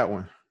 explain that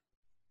one.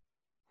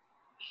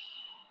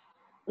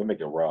 They make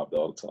it robbed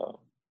all the time.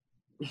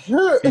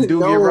 He do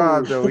get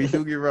robbed though. He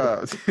do get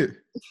robbed.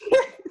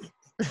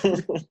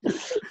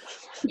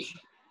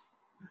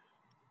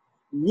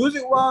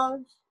 Music wise,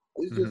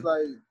 it's just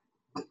like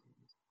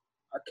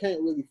I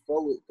can't really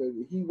follow it because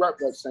he rap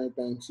that same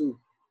thing too.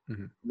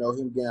 You know,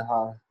 him getting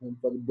high, him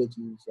fucking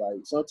bitches.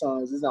 Like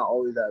sometimes it's not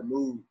always that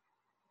mood.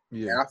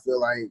 Yeah. And I feel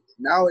like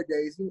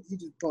nowadays he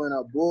just pulling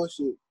out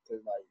bullshit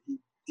because like he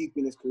deep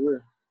in his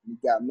career. He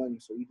got money,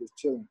 so he just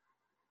chilling.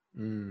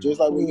 Just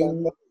like we got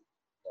money.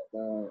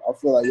 I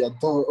feel like Young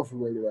Thug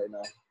overrated right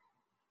now.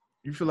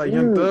 You feel like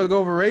Young Thug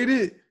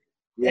overrated?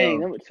 Yeah. Hey,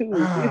 number 2.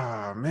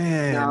 Ah,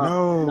 man,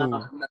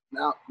 no.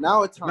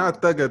 Now it's time.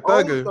 Not Thugger.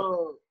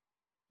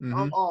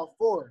 I'm all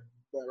for it.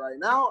 But right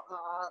now,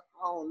 I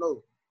don't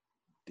know.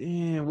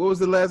 Damn, what was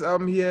the last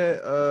album he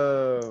had?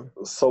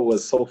 So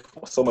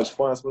much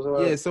fun.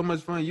 Yeah, So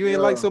Much Fun. You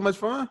ain't like So Much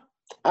Fun?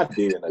 I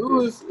did. It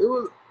was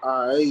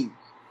alright.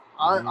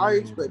 I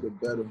expected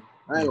better.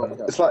 I ain't gonna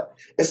it's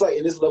like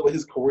in this level of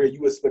his career,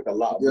 you expect a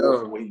lot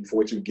more for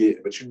what you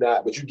get, but you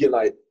get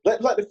like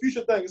the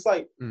future thing. It's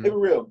like be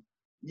real.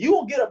 You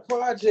will get a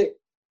project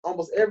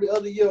almost every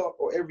other year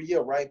or every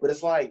year, right? But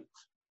it's like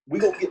we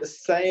gonna get the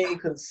same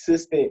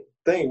consistent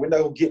thing. We're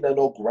not gonna get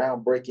no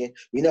groundbreaking.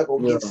 We're not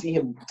gonna see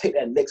him take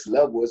that next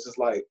level. It's just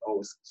like,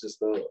 it's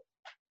just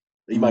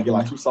you might get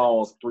like 2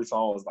 songs, 3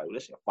 songs, like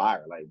this shit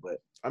fire, like. But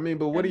I mean,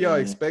 but what do y'all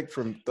expect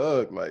from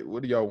Thug? Like,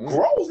 what do y'all want?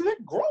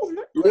 Grows,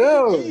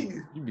 yeah.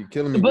 You be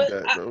killing me with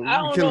that, bro. I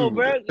don't know,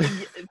 bro.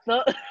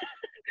 Thug,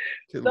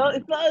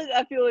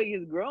 I feel like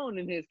he's grown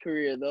in his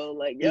career though.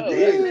 Like, yo,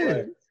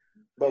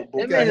 but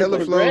he got hella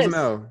flows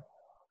now.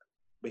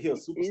 But he's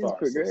a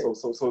superstar.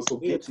 So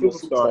get to your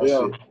superstar.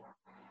 Yeah.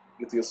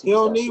 Get to your superstar. He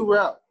don't need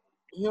rap.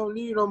 He don't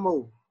need no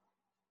more.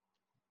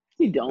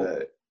 He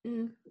don't.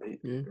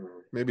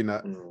 Maybe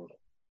not.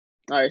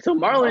 All right, so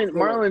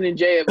Marlon and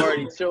Jay have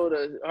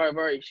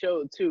already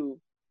showed 2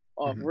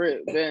 off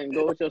rip. Ben,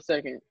 go with your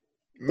second.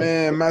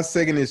 Man, my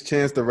second is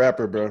Chance the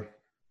Rapper, bro.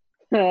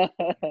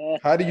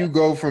 How do you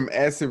go from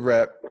acid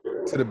rap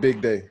to the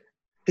big day?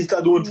 He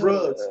started doing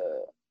drugs.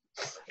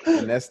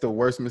 And that's the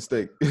worst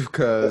mistake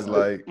because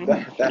like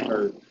that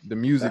hurt. The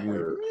music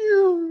went.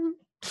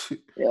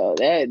 Yo,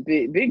 that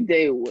big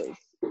day was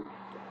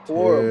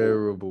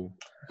horrible.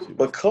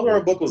 But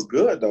Coloring Book was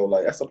good though.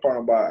 Like that's the part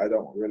about I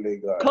don't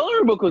really like.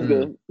 Coloring Book was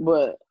good,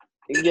 but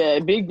yeah,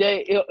 Big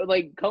Day.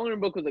 Like Coloring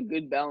Book was a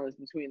good balance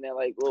between that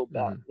like little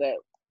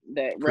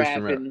that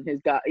rap and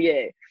his guy.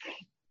 Yeah,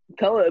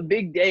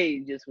 Big Day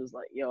just was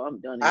like, yo,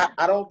 I'm done.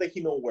 I don't think he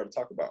know what to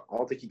talk about. I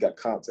don't think he got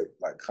content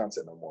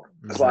no more.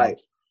 It's like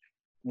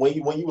when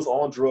you was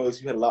on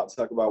drugs, you had a lot to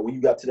talk about. When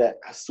you got to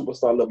that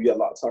superstar level, you had a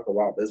lot to talk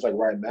about. But it's like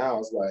right now,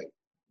 it's like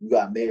you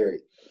got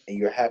married and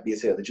you're happy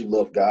as hell that you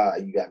love God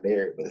and you got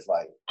married. But it's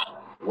like,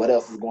 what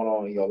else is going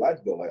on in your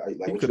life though? Like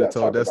you could have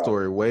told that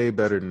story way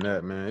better than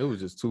that, man. It was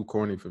just too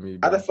corny for me.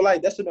 Bro. I just feel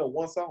like that should have been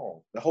one song.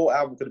 The whole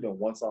album could have been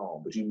one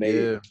song, but you made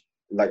it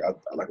like a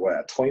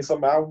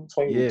 20-something album,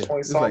 20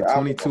 song like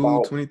 22,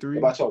 album 23.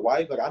 About your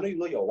wife. Like I know you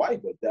love your wife,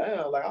 but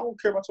damn, like I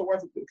don't care about your wife.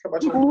 I care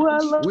about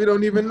your we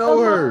don't even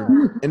know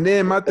her. And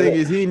then my thing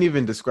is he didn't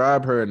even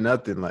describe her or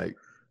nothing. Like,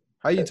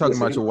 how you talking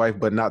about your wife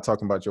but not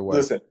talking about your wife?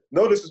 Listen,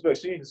 no disrespect.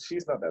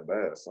 She's not that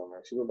bad. So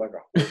man, she look like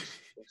a horse.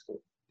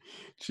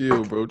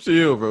 Chill, bro.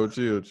 Chill.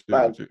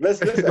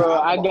 Listen, bro.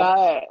 I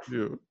got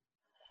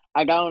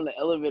on the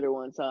elevator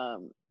one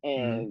time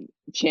and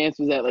Chance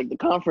was at like the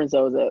conference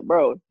I was at,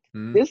 bro.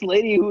 This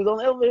lady who was on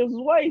the elevator was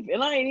his wife,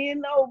 and I didn't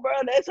even know, bro.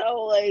 That's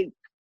how like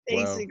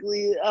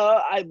basically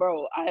I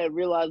had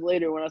realized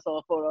later when I saw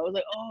a photo, I was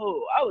like,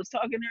 oh, I was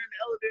talking to her in the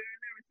elevator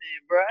and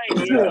everything, bro. I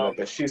didn't even know.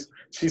 But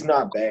she's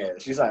not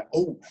bad. She's like,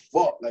 oh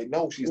fuck, like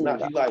no, she's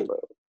not. She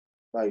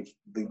like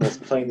the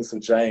most plainest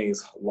of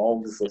James,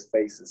 longest of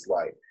faces.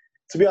 Like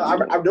to be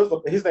honest, I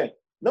his name.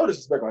 No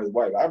disrespect on his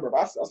wife. I remember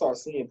I started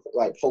seeing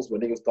like posts where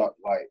niggas thought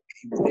like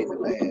he was dating a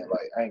man.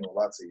 Like I ain't gonna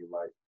lie to you,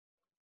 like,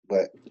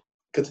 but.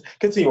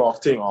 Continue on.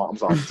 I'm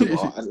sorry.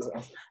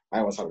 I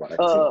don't want to talk about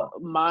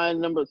that. My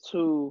number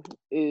 2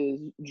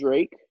 is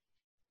Drake.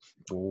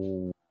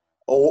 Oh,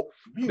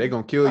 they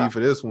gonna kill you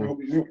for this one.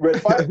 You ready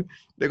to fight?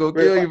 They gonna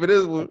kill you for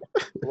this one.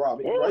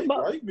 Rob,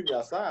 why you meet me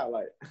outside?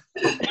 Like,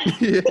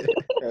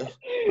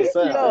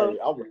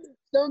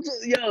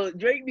 yo,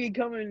 Drake be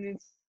coming into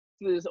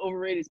this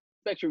overrated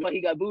spectrum like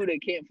he got booed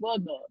at Camp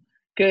Flood though,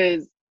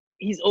 because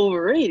he's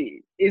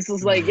overrated. It's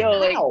just like, yo,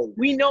 like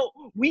we know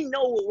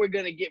what we're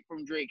gonna get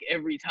from Drake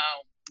every time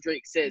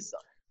Drake says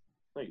something.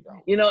 No, you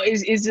don't. You know,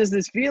 it's just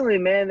this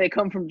feeling, man, that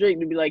come from Drake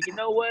to be like, you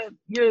know what?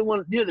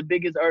 You're the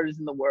biggest artist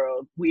in the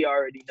world. We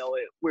already know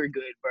it. We're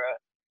good, bro.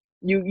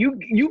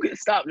 You can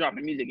stop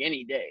dropping music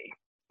any day.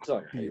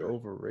 He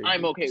overrated.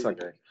 I'm okay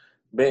with it.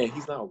 Man,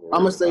 he's not overrated.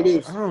 I'm gonna say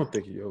this. I don't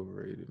think he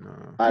overrated,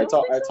 nah. All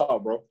right,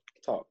 talk, bro.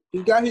 Talk.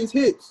 He got his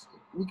hits.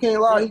 We can't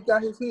lie, he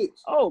got his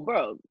hits. Oh,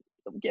 bro.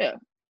 Yeah.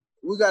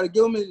 We gotta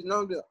give him his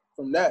number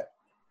from that.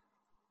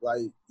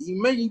 Like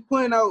he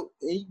putting out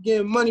and he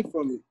getting money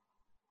from it.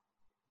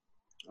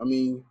 I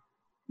mean,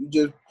 you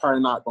just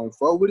probably not gonna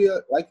fuck with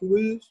it like he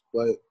is,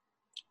 but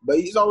But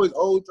he's always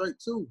old Drake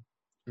too.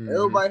 Mhm.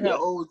 Everybody had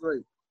old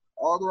Drake.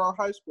 All around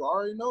high school, I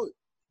already know it.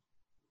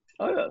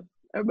 Oh yeah,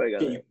 everybody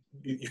got it.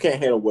 You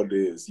can't hate on what it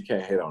is. You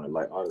can't hate on it.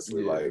 Like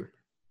honestly, Yeah. like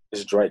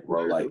it's Drake,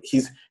 bro. Like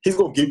he's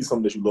gonna give you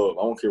something that you love.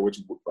 I don't care what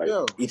you like.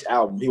 Yeah. Each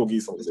album, he gonna give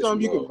you something It's that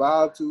something you you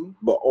love. can vibe to.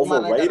 But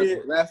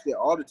overrated, blast it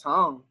all the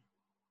time.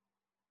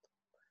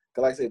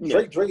 Cause like I said,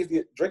 Drake.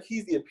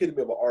 He's the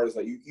epitome of an artist.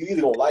 Like you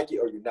either gonna like it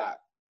or you're not.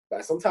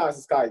 Like sometimes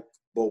it's like,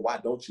 but why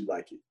don't you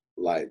like it?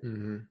 Like,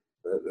 sometimes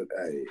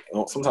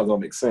it don't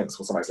make sense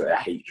when somebody says, "I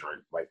hate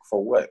Drake." Like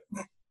for what?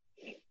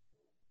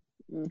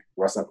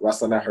 Russ,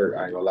 that hurt.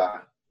 I ain't gonna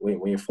lie. We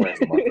ain't friends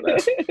no more for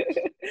that.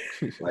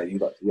 Like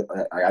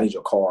I need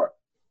your card.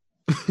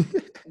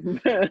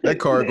 That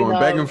card going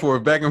back and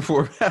forth, back and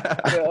forth. Bro,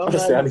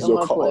 I need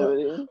your playing card. with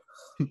you.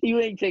 You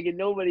ain't taking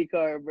nobody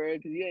card, bro,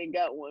 because you ain't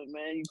got one,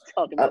 man. You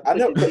talking I about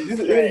know.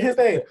 His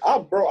thing.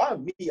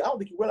 I'm me. I don't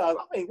think you realize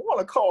I ain't want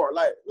a card.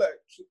 Like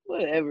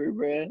whatever,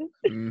 bro.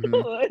 Mm-hmm.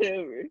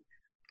 Whatever.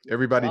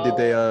 Everybody did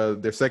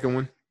their second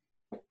one.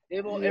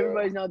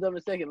 Everybody's now done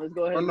a second. Let's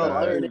go ahead and no, do a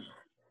I third. didn't.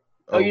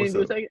 Oh, you didn't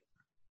do a second?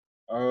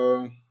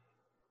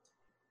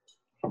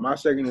 My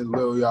second is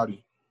Lil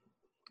Yachty.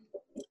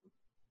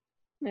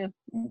 Yeah,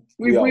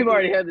 we've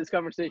already had this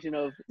conversation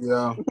of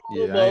yeah.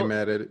 I ain't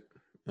mad at it.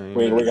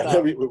 We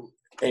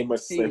ain't much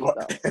to say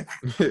about that.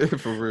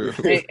 For real.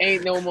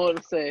 Ain't no more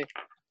to say.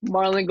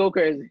 Marlon, go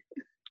crazy.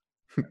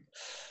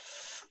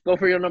 Go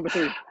for your number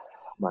 3.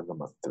 My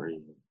number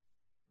 3.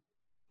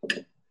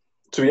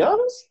 To be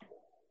honest,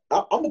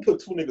 I'm gonna put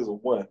 2 niggas in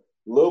one.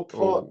 Lil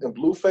Pump and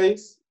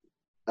Blueface.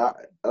 I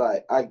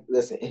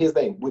listen. His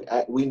name.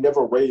 We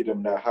never rated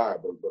him that high,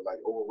 but like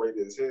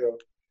overrated as hell.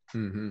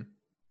 Mm-hmm.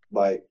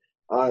 Like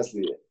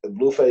honestly,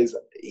 Blueface,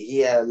 he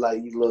had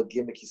like these little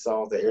gimmicky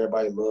songs that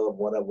everybody loved,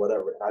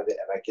 whatever. And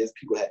I guess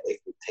people had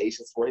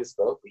expectations for his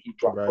stuff, but he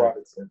dropped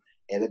products,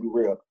 and to be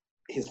real,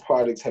 his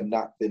products have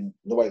not been.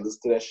 Nobody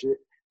listened to that shit.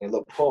 And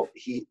Lil Pump,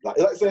 he like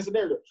that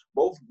scenario.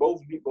 Both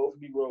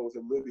Negroes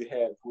have literally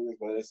had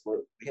careers where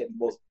they had the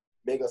most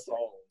mega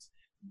songs,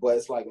 but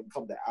it's like when it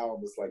comes to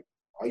albums, it's like,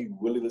 are you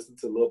really listening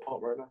to Lil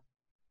Pump right now?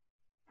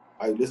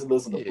 Are you listening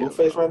to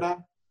Blueface right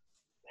now?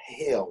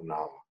 Hell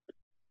no.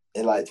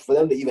 And like for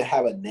them to even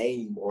have a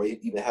name or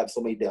even have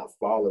so many damn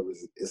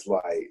followers, it's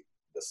like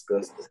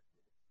disgusting.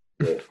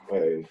 Yeah,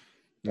 hey.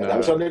 That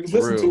was y'all niggas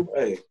listen to.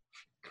 Hey,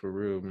 for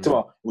real, man.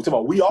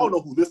 We all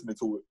know who's listening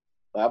to it.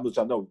 Like, I'm just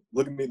trying to know.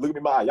 Look at me,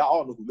 my eye. Y'all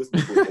all know who's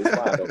listening to it. It's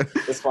fine though.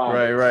 It's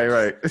fine.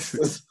 Right.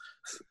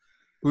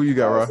 Who you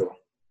got, Rob?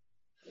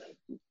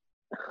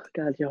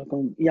 God,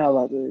 y'all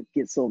about to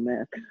get so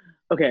mad.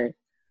 Okay.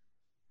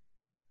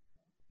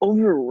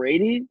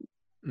 Overrated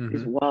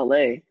is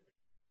Wale.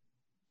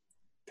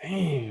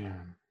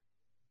 Damn.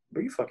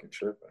 But you fucking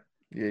tripping.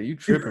 Yeah, you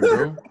tripping,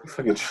 bro.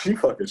 You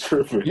fucking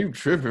tripping. You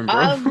tripping,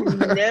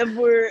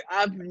 bro.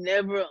 I've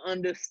never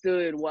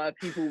understood why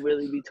people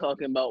really be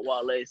talking about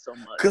Wale so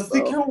much. Because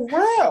he can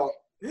rap.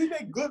 He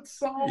make good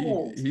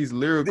songs. He's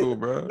lyrical,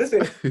 bro.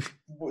 Listen,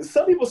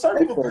 some people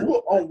grew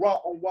up on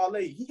Wale.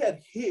 He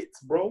had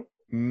hits, bro.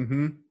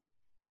 Mm-hmm.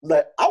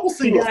 Like I will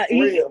see a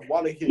thread of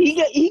Wale hits.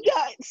 He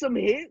got some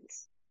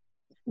hits.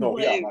 No,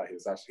 he got a lot of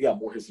hits. Actually, he got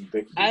more hits than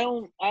Dick. I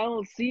don't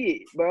see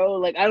it, bro.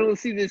 Like I don't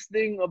see this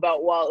thing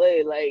about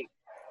Wale. Like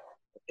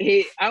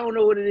I don't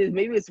know what it is.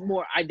 Maybe it's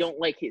more I don't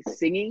like his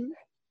singing.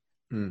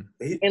 And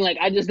like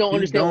I just don't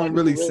understand. He don't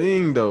really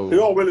sing though. He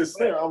don't really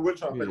sing. I'm really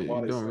trying to think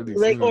about don't really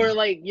like sing. Or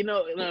like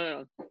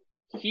no.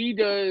 He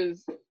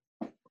does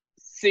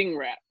sing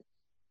rap.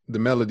 The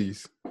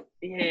melodies.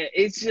 Yeah,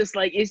 it's just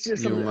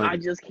something I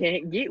just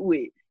can't get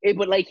with.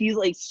 But like he's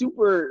like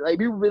super like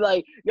people be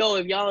like, yo,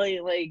 if y'all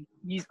ain't like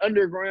he's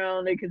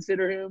underground, they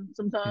consider him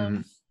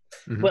sometimes.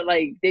 Mm-hmm. But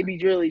like they be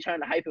really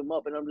trying to hype him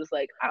up, and I'm just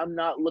like, I'm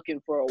not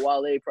looking for a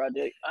Wale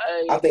project.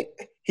 I think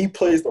he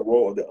plays the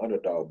role of the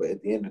underdog, but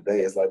at the end of the day,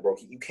 it's like, bro,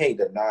 you can't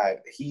deny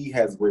he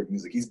has great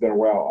music. He's been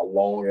around a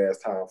long ass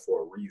time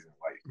for a reason.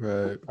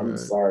 Like, I'm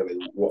sorry,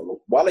 like,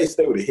 Wale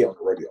stay with a hit on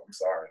the radio. I'm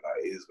sorry,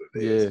 like it is what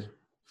it is. Yeah,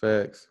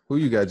 facts. Who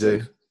you got,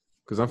 Jay?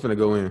 Because I'm finna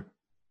go in.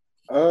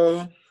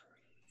 I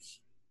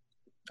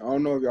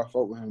don't know if y'all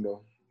fuck with him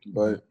though,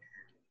 but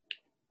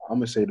I'm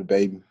gonna say the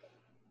baby.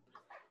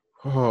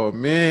 Oh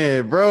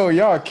man, bro,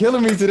 y'all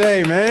killing me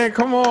today, man.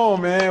 Come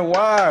on, man.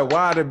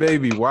 Why the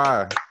baby?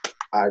 Why?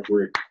 I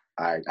agree.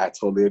 I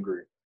totally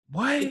agree.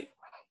 What?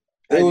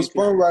 It was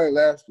fun while it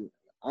lasted.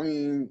 I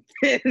mean,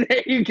 there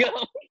you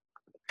go.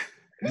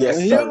 Yes,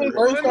 when he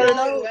first started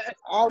out,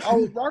 I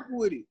was rocking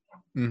with it.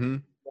 Mm-hmm.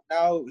 But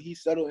now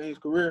he's settled in his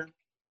career.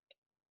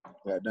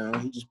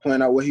 Goddamn, he just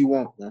playing out what he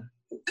wants, man.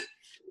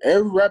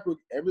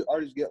 Every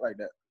artist get like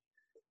that.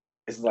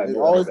 It's like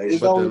but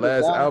the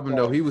last album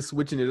though, he was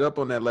switching it up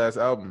on that last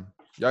album.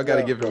 Y'all got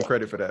to give him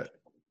credit for that.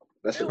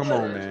 Come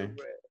on, man.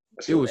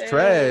 It was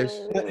trash.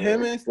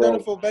 Him and Stunner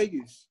for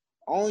Vegas.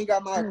 I only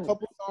got my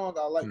couple songs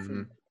I like from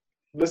him.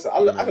 Listen,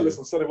 I can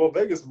listen to Stunner for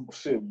Vegas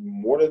shit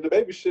more than the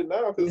baby shit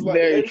now because it's like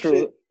very true.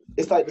 Shit,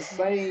 it's like the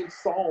same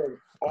song.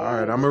 All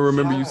right, I'm gonna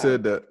remember you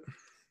said that.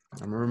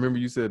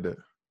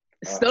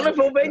 Stunner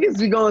for Vegas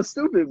be going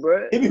stupid,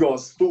 bro. He be going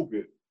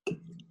stupid.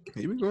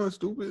 He be going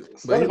stupid. But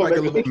Stunner he for like a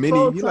Vegas little make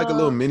mini. He like a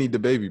little mini the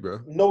baby, bro.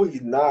 No,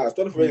 he's not.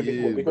 Stunner for He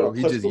Vegas is, make bro. gonna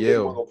He punch just stupid. He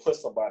yell. gonna punch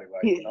somebody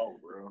like no,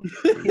 bro.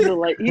 He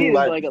is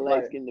like a Like-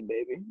 light skinned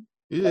baby.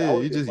 Yeah,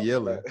 Like, he just like-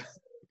 yelling.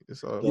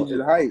 It's all. He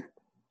just hype.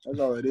 That's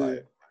all it is.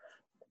 Like,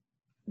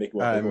 make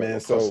me All right, want to man,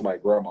 punch so- my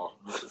grandma.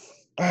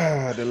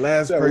 The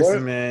last Said person,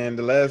 what? man.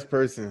 The last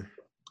person.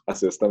 I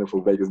said Stunner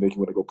for Vegas make you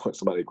want to go punch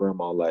somebody's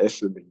grandma. Like that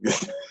shouldn't be.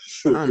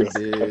 I'm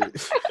dead.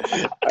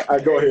 I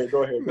go ahead.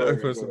 Not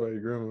for somebody,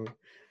 grandma.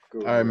 Go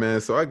All right, ahead.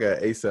 man. So I got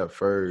ASAP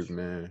Ferg,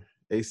 man.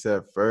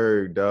 ASAP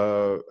Ferg,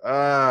 dog.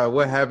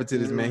 What happened to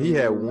this man? He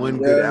had one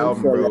good Yeah, he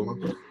album, fell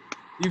bro. off.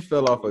 He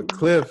fell off a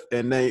cliff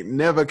and they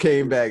never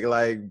came back.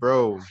 Like,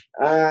 bro,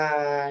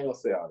 I ain't gonna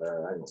say all that.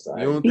 I ain't gonna say.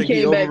 you don't He think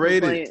he came back from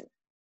overrated? playing.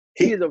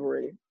 He is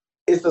overrated.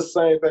 It's the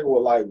same thing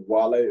with like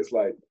Wale. It's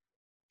like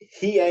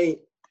he ain't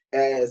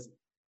as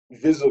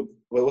visual.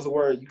 What's the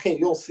word? You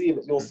don't see him.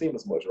 You don't see him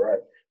as much, right?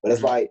 But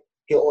it's like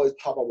he'll always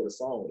pop up with a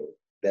song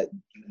that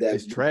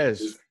It's trash.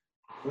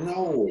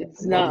 No,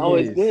 It's not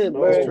always good,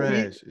 bro. It's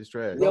trash. It's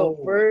trash. Yo,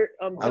 Ferg,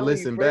 I'm I telling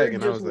listened you, back Ferg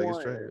and I just was like, it's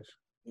want. trash.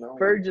 no.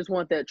 Ferg just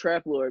want that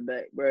trap lord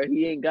back, bro.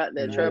 He ain't got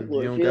that trap He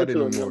lord don't feel got it to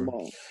no him no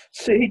more. more.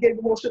 Shit, he gave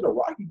me more shit than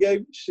Rocky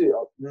gave me. Shit,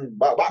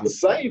 about the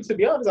same. To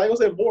be honest, I ain't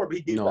gonna say more, but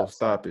he gave. No, that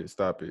stop song. it.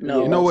 Stop it.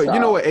 No, You know what? stop. You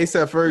know what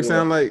ASAP Ferg Yeah.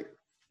 sound like?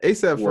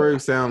 ASAP What?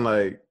 Ferg sound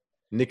like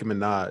Nicki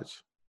Minaj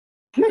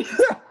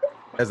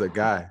as a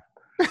guy.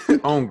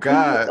 On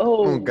God.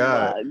 Oh On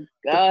God.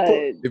 my God.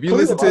 If you Please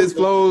listen to don't his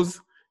tell me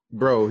flows,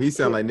 bro, he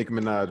sound like Nicki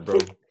Minaj, bro.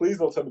 Please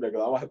don't tell me that,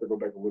 because I'm gonna have to go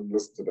back and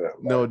listen to that.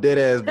 No, dead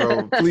ass,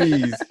 bro.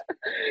 Please.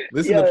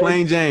 Listen Yo, to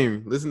Plain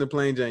Jane. Listen to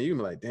Plain Jane. You can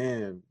be like,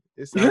 damn.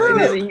 It sounds And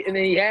like then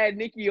he had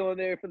Nicki on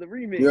there for the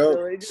remix, Yep.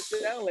 so it just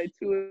sounded like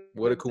two.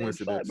 what a of them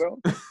same coincidence.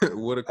 spot, bro.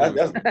 What a That's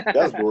coincidence.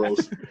 that's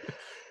gross.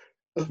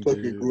 That's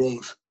fucking Yeah.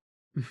 gross.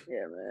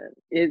 Yeah, man.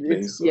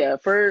 It's so- Yeah.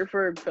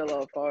 Ferg fell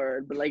off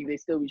hard, but like they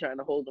still be trying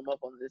to hold him up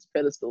on this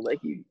pedestal, like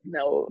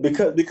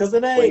Because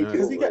it ain't, Wait,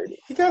 because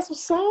he got some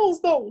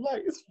songs though.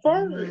 Like it's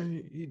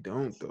fun. He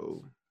don't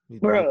though. He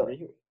Bro.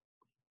 don't.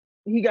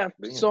 he got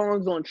Damn.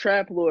 songs on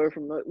Trap Lore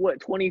from what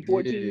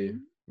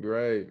 2014. Yeah,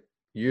 right.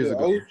 Years The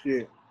ago. old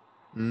shit.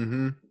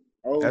 Mm-hmm.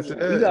 Old After shit.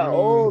 that, You got I mean,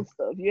 old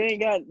stuff. You ain't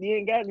got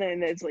nothing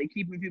that's like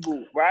keeping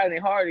people riding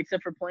hard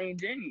except for Plain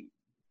Jane.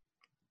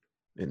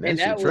 and that and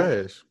shit that was-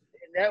 trash.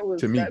 And that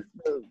was To me.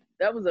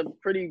 that was a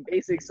pretty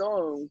basic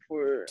song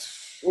for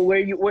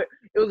it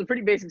was a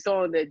pretty basic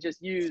song that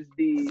just used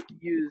the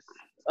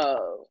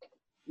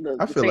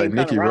I feel same like kind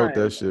Nicki of wrote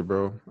that rhyme. shit,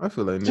 bro. I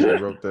feel like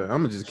Nicki wrote that.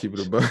 I'm gonna just keep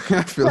it a buck.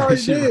 I feel Probably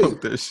like she did.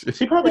 wrote that shit.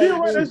 She probably did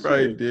write She that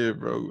probably shit. did,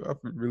 bro. I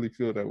really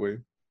feel that way.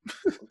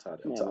 I'm tired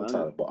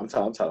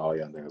of all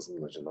y'all niggas. Let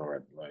me let you know,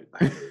 right?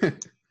 Like,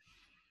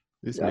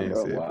 This Yeah, man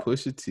bro, said, wow.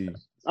 "Pusha T."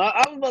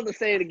 I was about to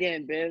say it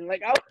again, Ben.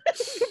 Like I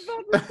was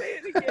about to say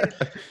it again.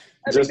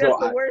 I Just think know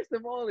that's the worst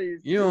of all these.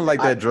 You don't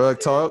like that drug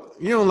talk.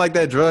 You don't like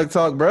that drug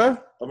talk,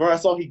 bruh. bro,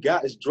 that's all he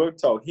got is drug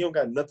talk. He don't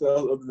got nothing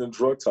else other than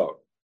drug talk.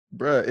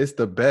 Bruh, it's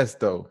the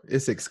best though.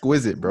 It's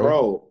exquisite,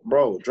 bro.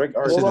 Bro, Drake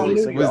already Shit told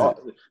is us.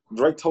 exquisite.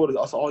 Drake told us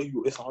that's all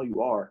you. It's all you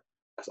are.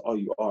 That's all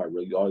you are,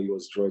 bro. All you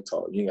is drug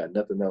talk. You ain't got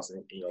nothing else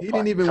in your He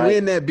pocket. didn't even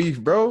win that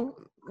beef, bro.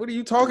 What are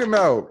you talking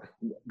about?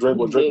 Drake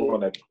He did.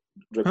 won that.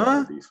 Drake Huh? won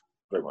that beef.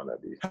 Drake won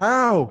that beef.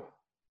 How?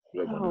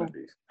 Drake won that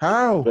beef.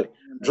 How?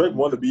 Drake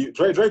won the beef.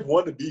 Drake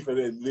won the beef, and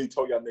then he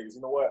told y'all niggas,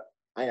 you know what?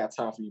 I ain't got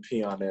time for you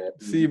pee on that.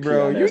 See,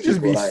 bro, you peon-ass just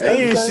people. be Like,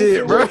 saying that's-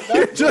 shit, bro. that's-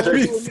 You just be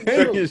that's-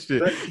 saying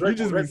shit. Drake You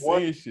just be won.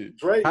 saying shit.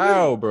 Drake,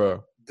 How,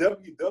 bro?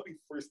 WW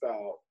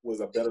Freestyle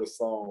was a better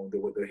song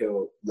than what the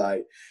hell,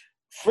 like,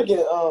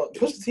 freaking,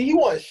 Pusha T, he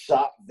wasn't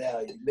shot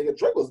value, nigga.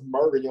 Drake was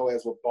murdering your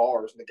ass with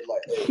bars, nigga,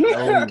 like, hey.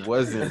 No, he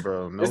wasn't,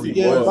 bro. No, Yes, he he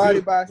Getting was.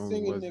 bodied by a No, he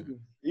singing wasn't. nigga.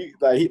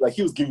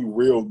 He was giving you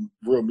real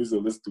music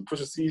to listen to.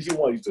 Pusha T, he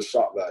wanted you to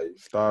shot value.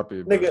 Stop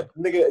it, bro.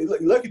 Nigga,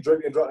 lucky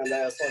Drake didn't drop that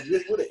last song.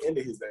 You would have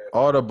ended his ass.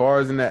 All the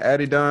bars in that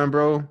Adidon,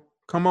 bro.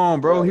 Come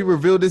on, bro. He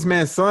revealed this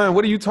man's son.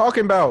 What are you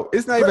talking about?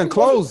 It's not even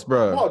close,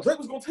 bro. No, Drake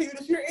was gonna tell you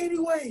this year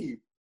anyway.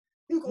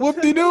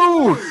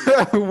 Whoop-de-doo.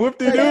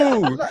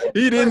 Whoop-de-doo.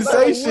 He didn't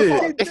say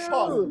shit.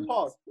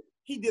 Pause.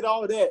 He did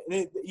all that,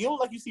 and you don't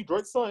like you see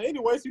Drake's son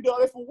anyway. So you did all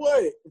that for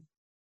what?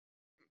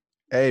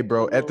 Hey,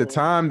 bro. At the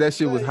time, that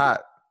shit was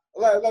hot.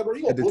 Like, bro,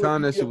 you gonna At the bully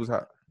time, me that to shit be was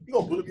hot. You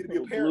gonna bully me to be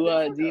a parent?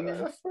 Blue-eyed demon.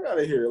 Fuck out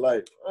of here!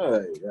 Like,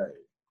 hey.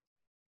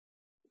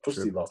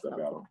 Pusha T lost that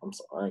battle. I'm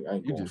sorry. I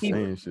ain't You going just for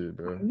saying it. shit,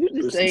 bro. You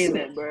just Pusha saying T.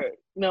 that, bro.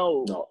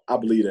 No. No, I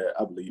believe that.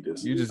 I believe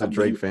this. You just I a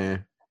Drake believe-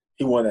 fan.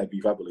 He won that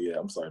beef. I believe that.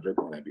 I'm sorry,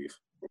 Drake won that beef.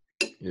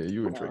 Yeah,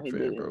 you a No, Drake he fan,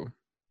 didn't. bro.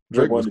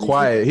 Drake was won the beef.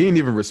 quiet. He didn't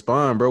even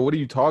respond, bro. What are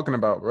you talking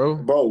about, bro?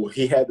 Bro,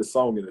 he had the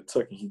song in the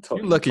tuck, and he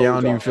told. You lucky I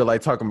don't even feel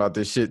like talking about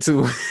this shit,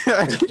 too. You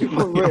lucky I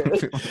don't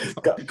feel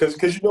like-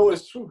 Because you know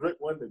it's true. Drake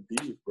won the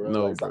beef, bro.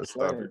 No, Like, bro.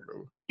 Stop playing. it,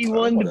 bro. He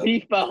won the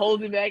beef by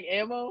holding back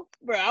ammo,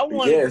 bro. I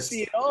wanted to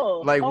see it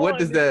all. Like, I what wanted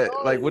does to see it that?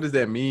 all. Like, what does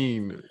that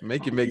mean?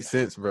 Make it make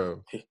sense,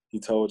 bro. He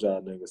told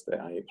y'all niggas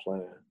that I ain't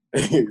playing.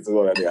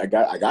 So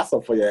I got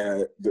something for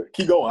you.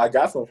 Keep going. I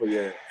got something for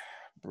you.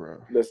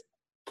 bro. Let's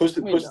push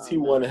the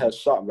T1 and has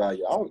shock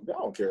value. I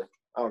don't care.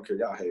 I don't care.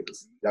 Y'all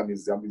haters. Y'all need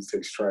to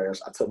take trash.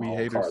 I took my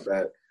own card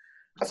back.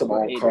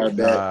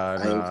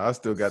 Nah, I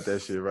still got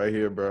that shit right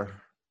here, bro.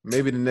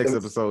 Maybe the next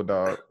episode,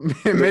 dog.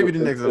 Maybe the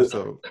next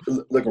episode.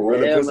 Looking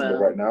really visible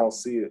right now. I don't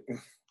see it.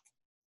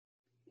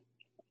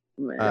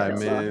 Man, all right,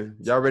 man.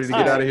 Y'all ready to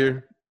get out of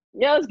here?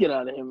 Yeah, let's get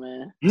out of here,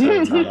 man.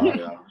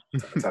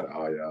 Time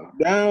all y'all.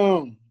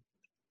 Damn.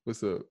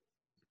 What's up?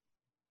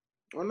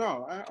 Oh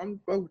no, I'm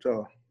both with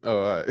y'all.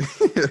 Oh, all right.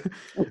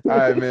 All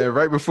right, man.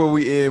 Right before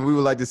we end, we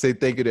would like to say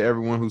thank you to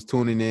everyone who's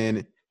tuning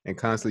in and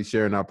constantly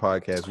sharing our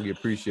podcast. We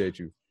appreciate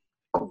you.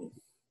 Oh,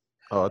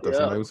 I thought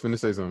somebody was finna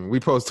say something.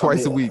 We post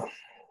twice a week.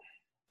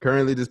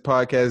 Currently, this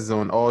podcast is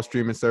on all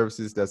streaming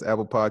services. That's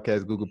Apple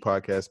Podcasts, Google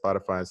Podcasts,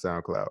 Spotify, and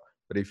SoundCloud.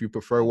 But if you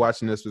prefer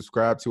watching us,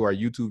 subscribe to our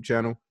YouTube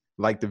channel.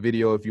 Like the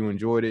video if you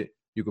enjoyed it.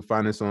 You can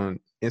find us on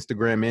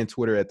Instagram and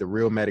Twitter at The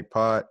Realmatic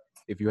Pod.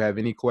 If you have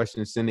any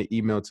questions, send an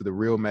email to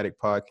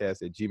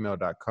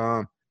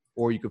therealmaticpodcast@gmail.com.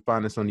 Or you can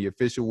find us on the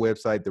official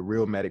website,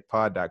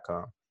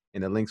 therealmaticpod.com.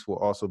 And the links will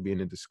also be in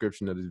the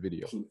description of this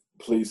video.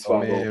 Please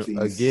follow, please.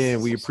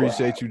 Again, we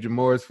appreciate you,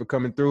 Jamoris, for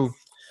coming through.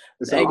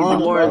 Thank you,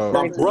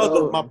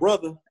 Jamoris. My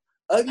brother.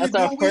 That's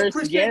our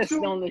first guest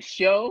on the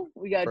show.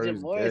 We got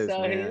Jamoris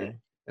out here.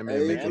 That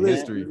man making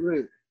history.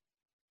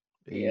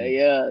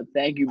 Yeah.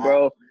 Thank you,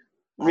 bro.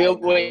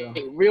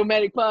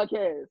 Realmatic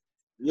Podcast.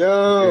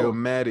 Yo.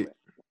 Realmatic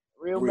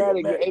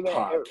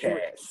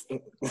Podcast.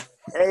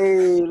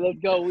 Hey, let's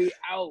go. We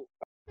out.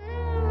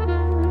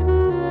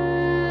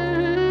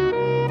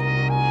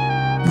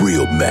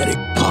 Realmatic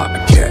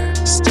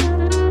Podcast.